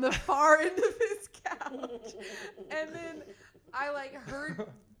up on the far end of his couch. And then I, like, heard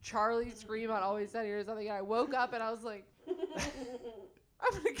Charlie scream on Always Sunny or something. And I woke up and I was like,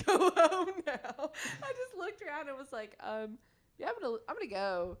 I'm going to go home now. I just looked around and was like, yeah, I'm gonna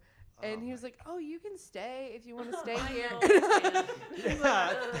go. And he was like, oh, you can stay if you want to stay I here. know, man.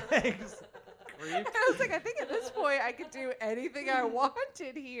 Yeah, thanks. Were you? I was like, I think at this point I could do anything I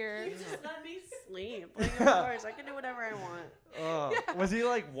wanted here. You just let me sleep. Like, of course, I can do whatever I want. Oh. Yeah. Was he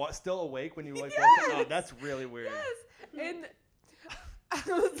like still awake when you like? Yes. Woke up? Oh, that's really weird. Yes, and I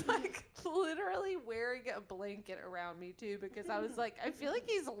was like literally wearing a blanket around me too because I was like, I feel like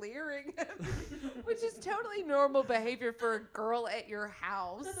he's leering at me, which is totally normal behavior for a girl at your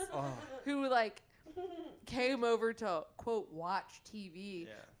house Oh. who like came over to quote watch TV.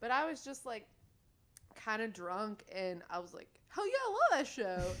 Yeah. But I was just like kind of drunk and I was like, hell yeah, I love that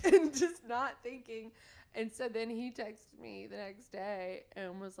show, and just not thinking. And so then he texted me the next day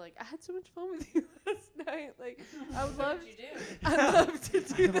and was like, I had so much fun with you last night. Like, I would love, I love to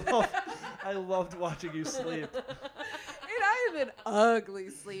do that. I loved watching you sleep. And I am an ugly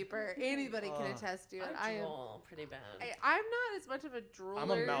sleeper. Anybody can attest to it. I am. Pretty bad. I'm not as much of a drooler.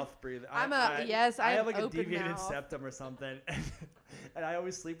 I'm a mouth breather. I I have like a open deviated mouth. septum or something, and I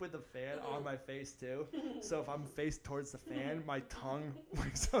always sleep with the fan on my face too. So if I'm faced towards the fan, my tongue,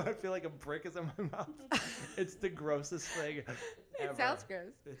 so I feel like a brick is in my mouth. It's the grossest thing ever. It sounds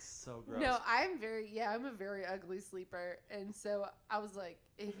gross. It's so gross. No, I'm a very ugly sleeper. And so I was like,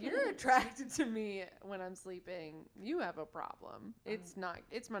 if you're attracted to me when I'm sleeping, you have a problem. It's not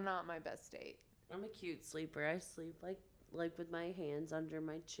my best state. I'm a cute sleeper. I sleep like with my hands under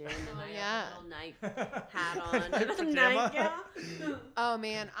my chin and I yeah. have a little night hat on and a Pajama? nightgown. Oh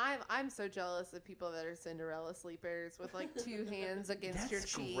man, I'm so jealous of people that are Cinderella sleepers with like two hands against your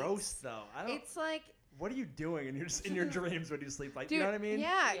That's cheeks. gross though. I don't. It's like, What are you doing in your dreams when you sleep? Like, dude, you know what I mean?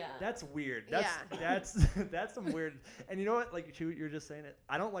 Yeah. That's weird. Yeah. That's some weird. And you know what? Like you're just saying it.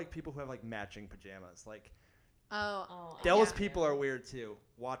 I don't like people who have like matching pajamas. Like Oh, those yeah. people are weird too.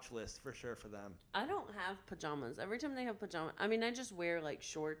 Watch list for sure for them. I don't have pajamas. Every time they have pajamas, I mean, I just wear like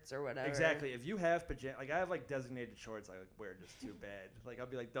shorts or whatever. Exactly. If you have pajamas, like I have like designated shorts, I like wear just too bad. Like I'll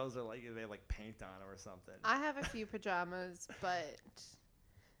be like, those are like they have like paint on them or something. I have a few pajamas, but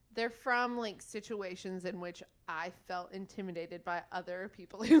they're from like situations in which I felt intimidated by other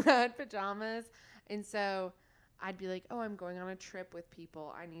people who had pajamas. And so I'd be like, oh, I'm going on a trip with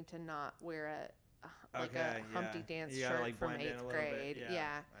people. I need to not wear a Humpty Dance You gotta, shirt like, from blend in a 8th little bit. grade. Yeah. Yeah.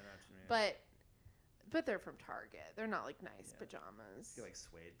 I know what you mean. But they're from Target. They're not like nice Yeah. pajamas. You get, like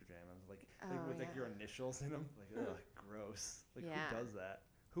suede pajamas, like Oh, with like yeah. your initials in them. Like, ugh, gross. Like Yeah. who does that?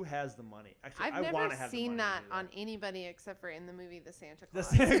 Who has the money? Actually, I've I never want to have seen the money that to do on anybody except for in the movie The Santa The Claus.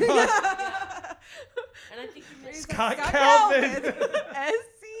 Santa Claus. And I think you He's missed Scott like, Calvin.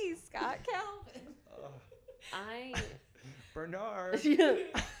 SC, Scott Calvin. Ugh. I Bernard.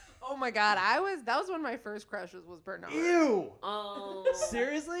 Oh my God, that was one of my first crushes was Bernard. Ew. Oh.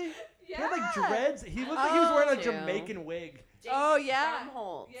 Seriously? Yeah. He had like dreads. He looked like he was wearing a Oh. Jamaican wig. Oh, yeah.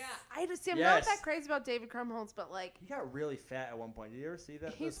 Krumholtz. I just I'm Yes. not that crazy about David Krumholtz, but like He got really fat at one point. Did you ever see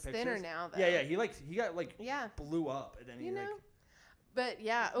that? he's those thinner pictures? now though. Yeah. He got like Yeah. blew up, and then he You know? like. But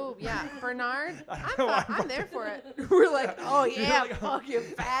yeah, oh yeah, Bernard, I don't I'm, know why I'm there for it. We're like, oh You're yeah, like, oh. fucking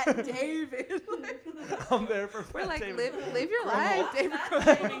fat David. I'm there for. We're fat like, David. live your Krumholtz. life, David.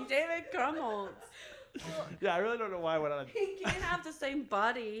 David, David Krumholtz. Yeah, I really don't know why I went on. He can't have the same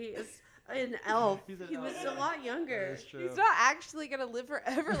body as an elf. He's an He was elf. a lot younger. That's true. He's not actually gonna live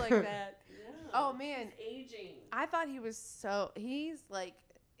forever like that. Yeah. Oh man, He's aging. I thought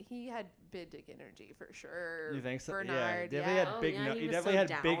he had big dick energy for sure. You think so? Bernard, yeah, definitely yeah. had big. Oh, yeah, he he was definitely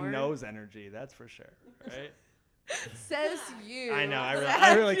so had big dour. nose energy. That's for sure. Right? Says you. I know.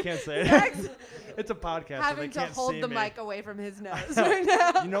 I really can't say it. Zach's It's a podcast, so they having to can't hold see the me. mic away from his nose right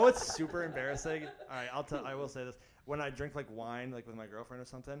now. You know what's super embarrassing? All right, I will say this. When I drink like wine, like with my girlfriend or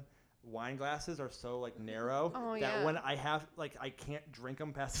something, wine glasses are so like narrow Oh, that yeah. when I have like I can't drink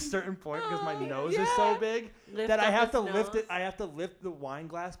them past a certain point because my Oh, nose is so yeah. big Lift that I up have his to lift nose. it. I have to lift the wine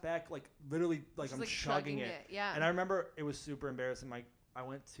glass back like literally like Just, I'm like, chugging chugging it. it, yeah. And I remember it was super embarrassing. I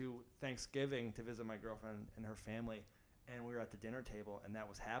went to Thanksgiving to visit my girlfriend and her family. And we were at the dinner table, and that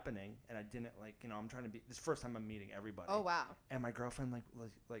was happening. And I didn't I'm trying to be. This is the first time I'm meeting everybody. Oh wow. And my girlfriend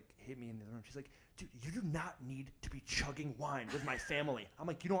like hit me in the room. She's like, "Dude, you do not need to be chugging wine with my family." I'm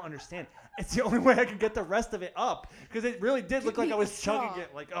like, "You don't understand. It's the only way I can get the rest of it up because it really did look Give like me I a was chugging straw.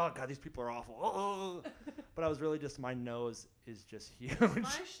 it. Like, oh god, these people are awful. Oh. But I was really just my nose is just huge.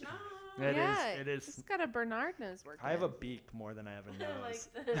 It is. He's got a Bernard nose working. I have a beak more than I have a I nose.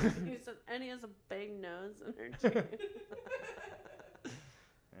 like that. And he has a big nose energy.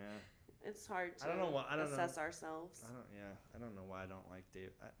 Yeah. It's hard to I don't know why- I don't know. assess ourselves. I don't know why I don't like Dave.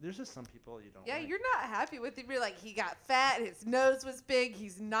 There's just some people you don't. Yeah, like. you're not happy with him. You're like, he got fat, his nose was big,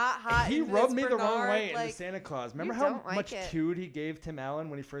 he's not hot. He in rubbed this me the wrong Bernard, way in the like, Santa Claus. Remember you how don't like much it. tood he gave Tim Allen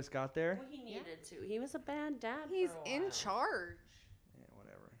when he first got there? Well, he needed to. He was a bad dad. He's for a in while. charge. Yeah,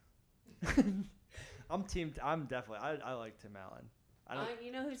 whatever. I'm definitely. I like Tim Allen. I don't.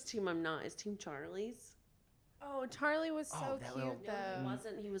 You know whose team I'm not? Is Team Charlie's. Oh, Charlie was so that cute little- No, though. he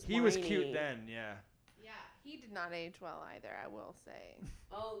wasn't. He was. He was whiny. cute then. Yeah. Yeah, he did not age well either. I will say.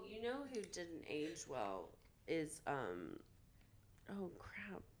 Oh, you know who didn't age well is Oh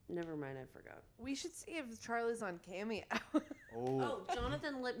crap! Never mind. I forgot. We should see if Charlie's on Cameo. Oh,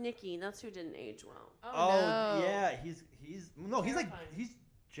 Jonathan Lipnicki. That's who didn't age well. Oh, no. yeah. He's he's Terrifying.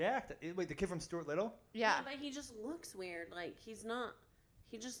 jacked. Wait, the kid from Stuart Little? Yeah. But he just looks weird. Like he's not.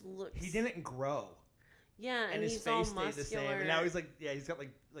 He just looks. He didn't grow. Yeah, And his he's all face stayed muscular. the same. And now he's like, yeah, he's got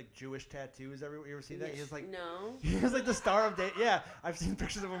like Jewish tattoos everywhere. You ever see that? He's like, no. he was like the star of day. Yeah, I've seen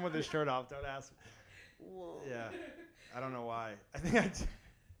pictures of him with his shirt off. Don't ask. Whoa. Yeah, I don't know why. I think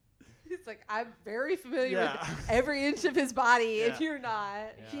He's like, I'm very familiar Yeah. with every inch of his body. Yeah. If you're not,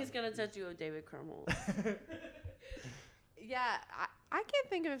 Yeah. He's got a tattoo of David Crumholtz. yeah, I can't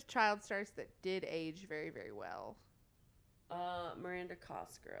think of child stars that did age very, very well. Miranda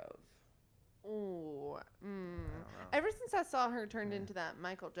Cosgrove. Ooh, know. Ever since I saw her turned into that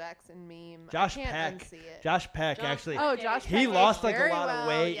Michael Jackson meme, Josh I can't Peck. unsee it. Josh Peck Josh actually. Oh, Josh he Peck lost aged like a very lot well. of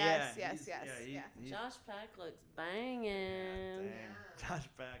weight. Yes, yeah, yes, yes, yeah. Josh Peck looks banging. Dang. Josh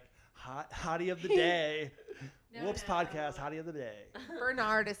Peck, hottie of the day. No, Whoops no. podcast, hottie of the day.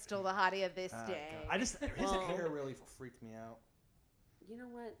 Bernard is still the hottie of this Oh, day. God. I just his Well- hair really freaked me out. You know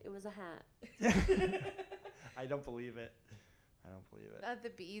what? It was a hat. I don't believe it. I don't believe it. The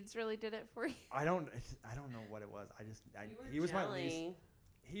beads really did it for you. I don't know what it was. You were he was my jelly. least.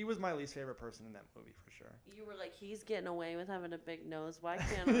 He was my least favorite person in that movie for sure. You were like, he's getting away with having a big nose. Why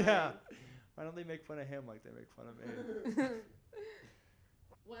can't I? Yeah. Why don't they make fun of him like they make fun of me?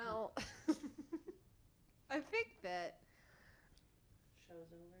 Well, I think that Show's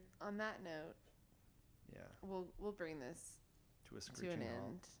over. on that note, Yeah. we'll bring this To a to screeching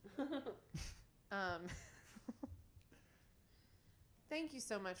an halt. end. Thank you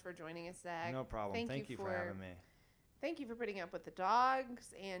so much for joining us, Zach. No problem. Thank you for having me. Thank you for putting up with the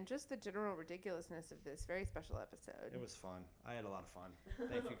dogs and just the general ridiculousness of this very special episode. It was fun. I had a lot of fun.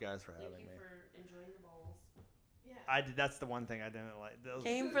 Thank you guys for Thank having you me. for enjoying the balls. Yeah. I did. That's the one thing I didn't like. That was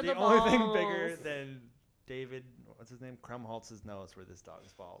Came for the the only thing bigger balls. than David. What's his name? Krumholtz's nose were this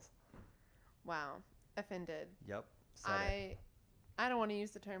dog's balls. Wow. Offended. Yep. Said it. I don't want to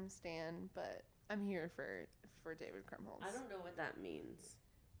use the term stan, but I'm here for David Krumholtz. I don't know what that means.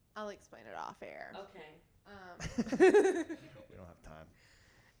 I'll explain it off air. Okay. We don't have time.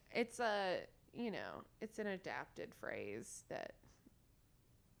 It's it's an adapted phrase that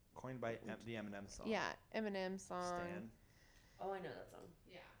Coined by the Eminem song. yeah, Eminem song. Stan. Oh, I know that song.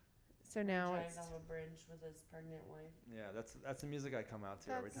 Yeah. So now Drives it's off a bridge with his pregnant wife. Yeah, that's the music I come out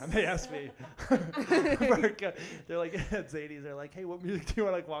to every That's- time they ask me. They're like at Zadie's. They're like, "Hey, what music do you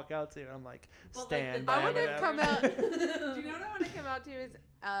want to like walk out to?" And I'm like, But, like, "Stan." the- by I want to Eminem." come out. Do you know what I want to come out to is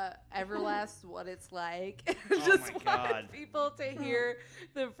Everlast, What It's Like. Just my want God. people to hear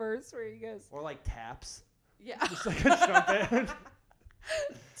the verse where he goes, Or like taps, yeah. just like a trumpet.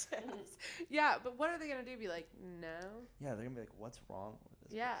 Yeah, but what are they going to do? Be like, no? Yeah, they're gonna be like, "What's wrong with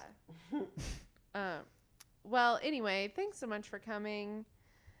this?" Yeah. Well, anyway, thanks so much for coming.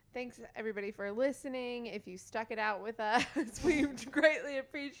 Thanks everybody for listening. If you stuck it out with us, we greatly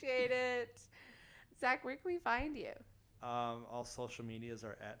appreciate it. Zach, where can we find you? All social medias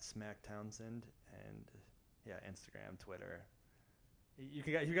are at Smack Townsend, and yeah, Instagram, Twitter.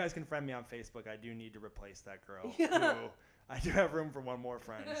 You guys can friend me on Facebook. I do need to replace that girl. Who, I do have room for one more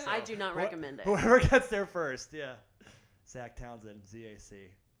friend. So I do not recommend it. Whoever gets there first, yeah. Zach Townsend,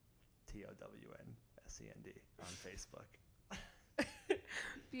 ZACTOWNSEND on Facebook.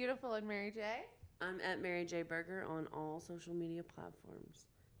 Beautiful. And Mary J. I'm at Mary J. Berger on all social media platforms.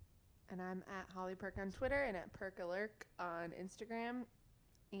 And I'm at Holly Perk on Twitter and at Perkalurk on Instagram.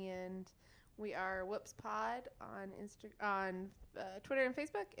 And we are Whoops Pod on Twitter and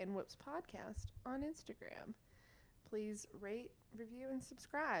Facebook, and Whoops Podcast on Instagram. Please rate, review, and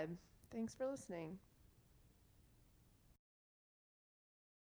subscribe. Thanks for listening.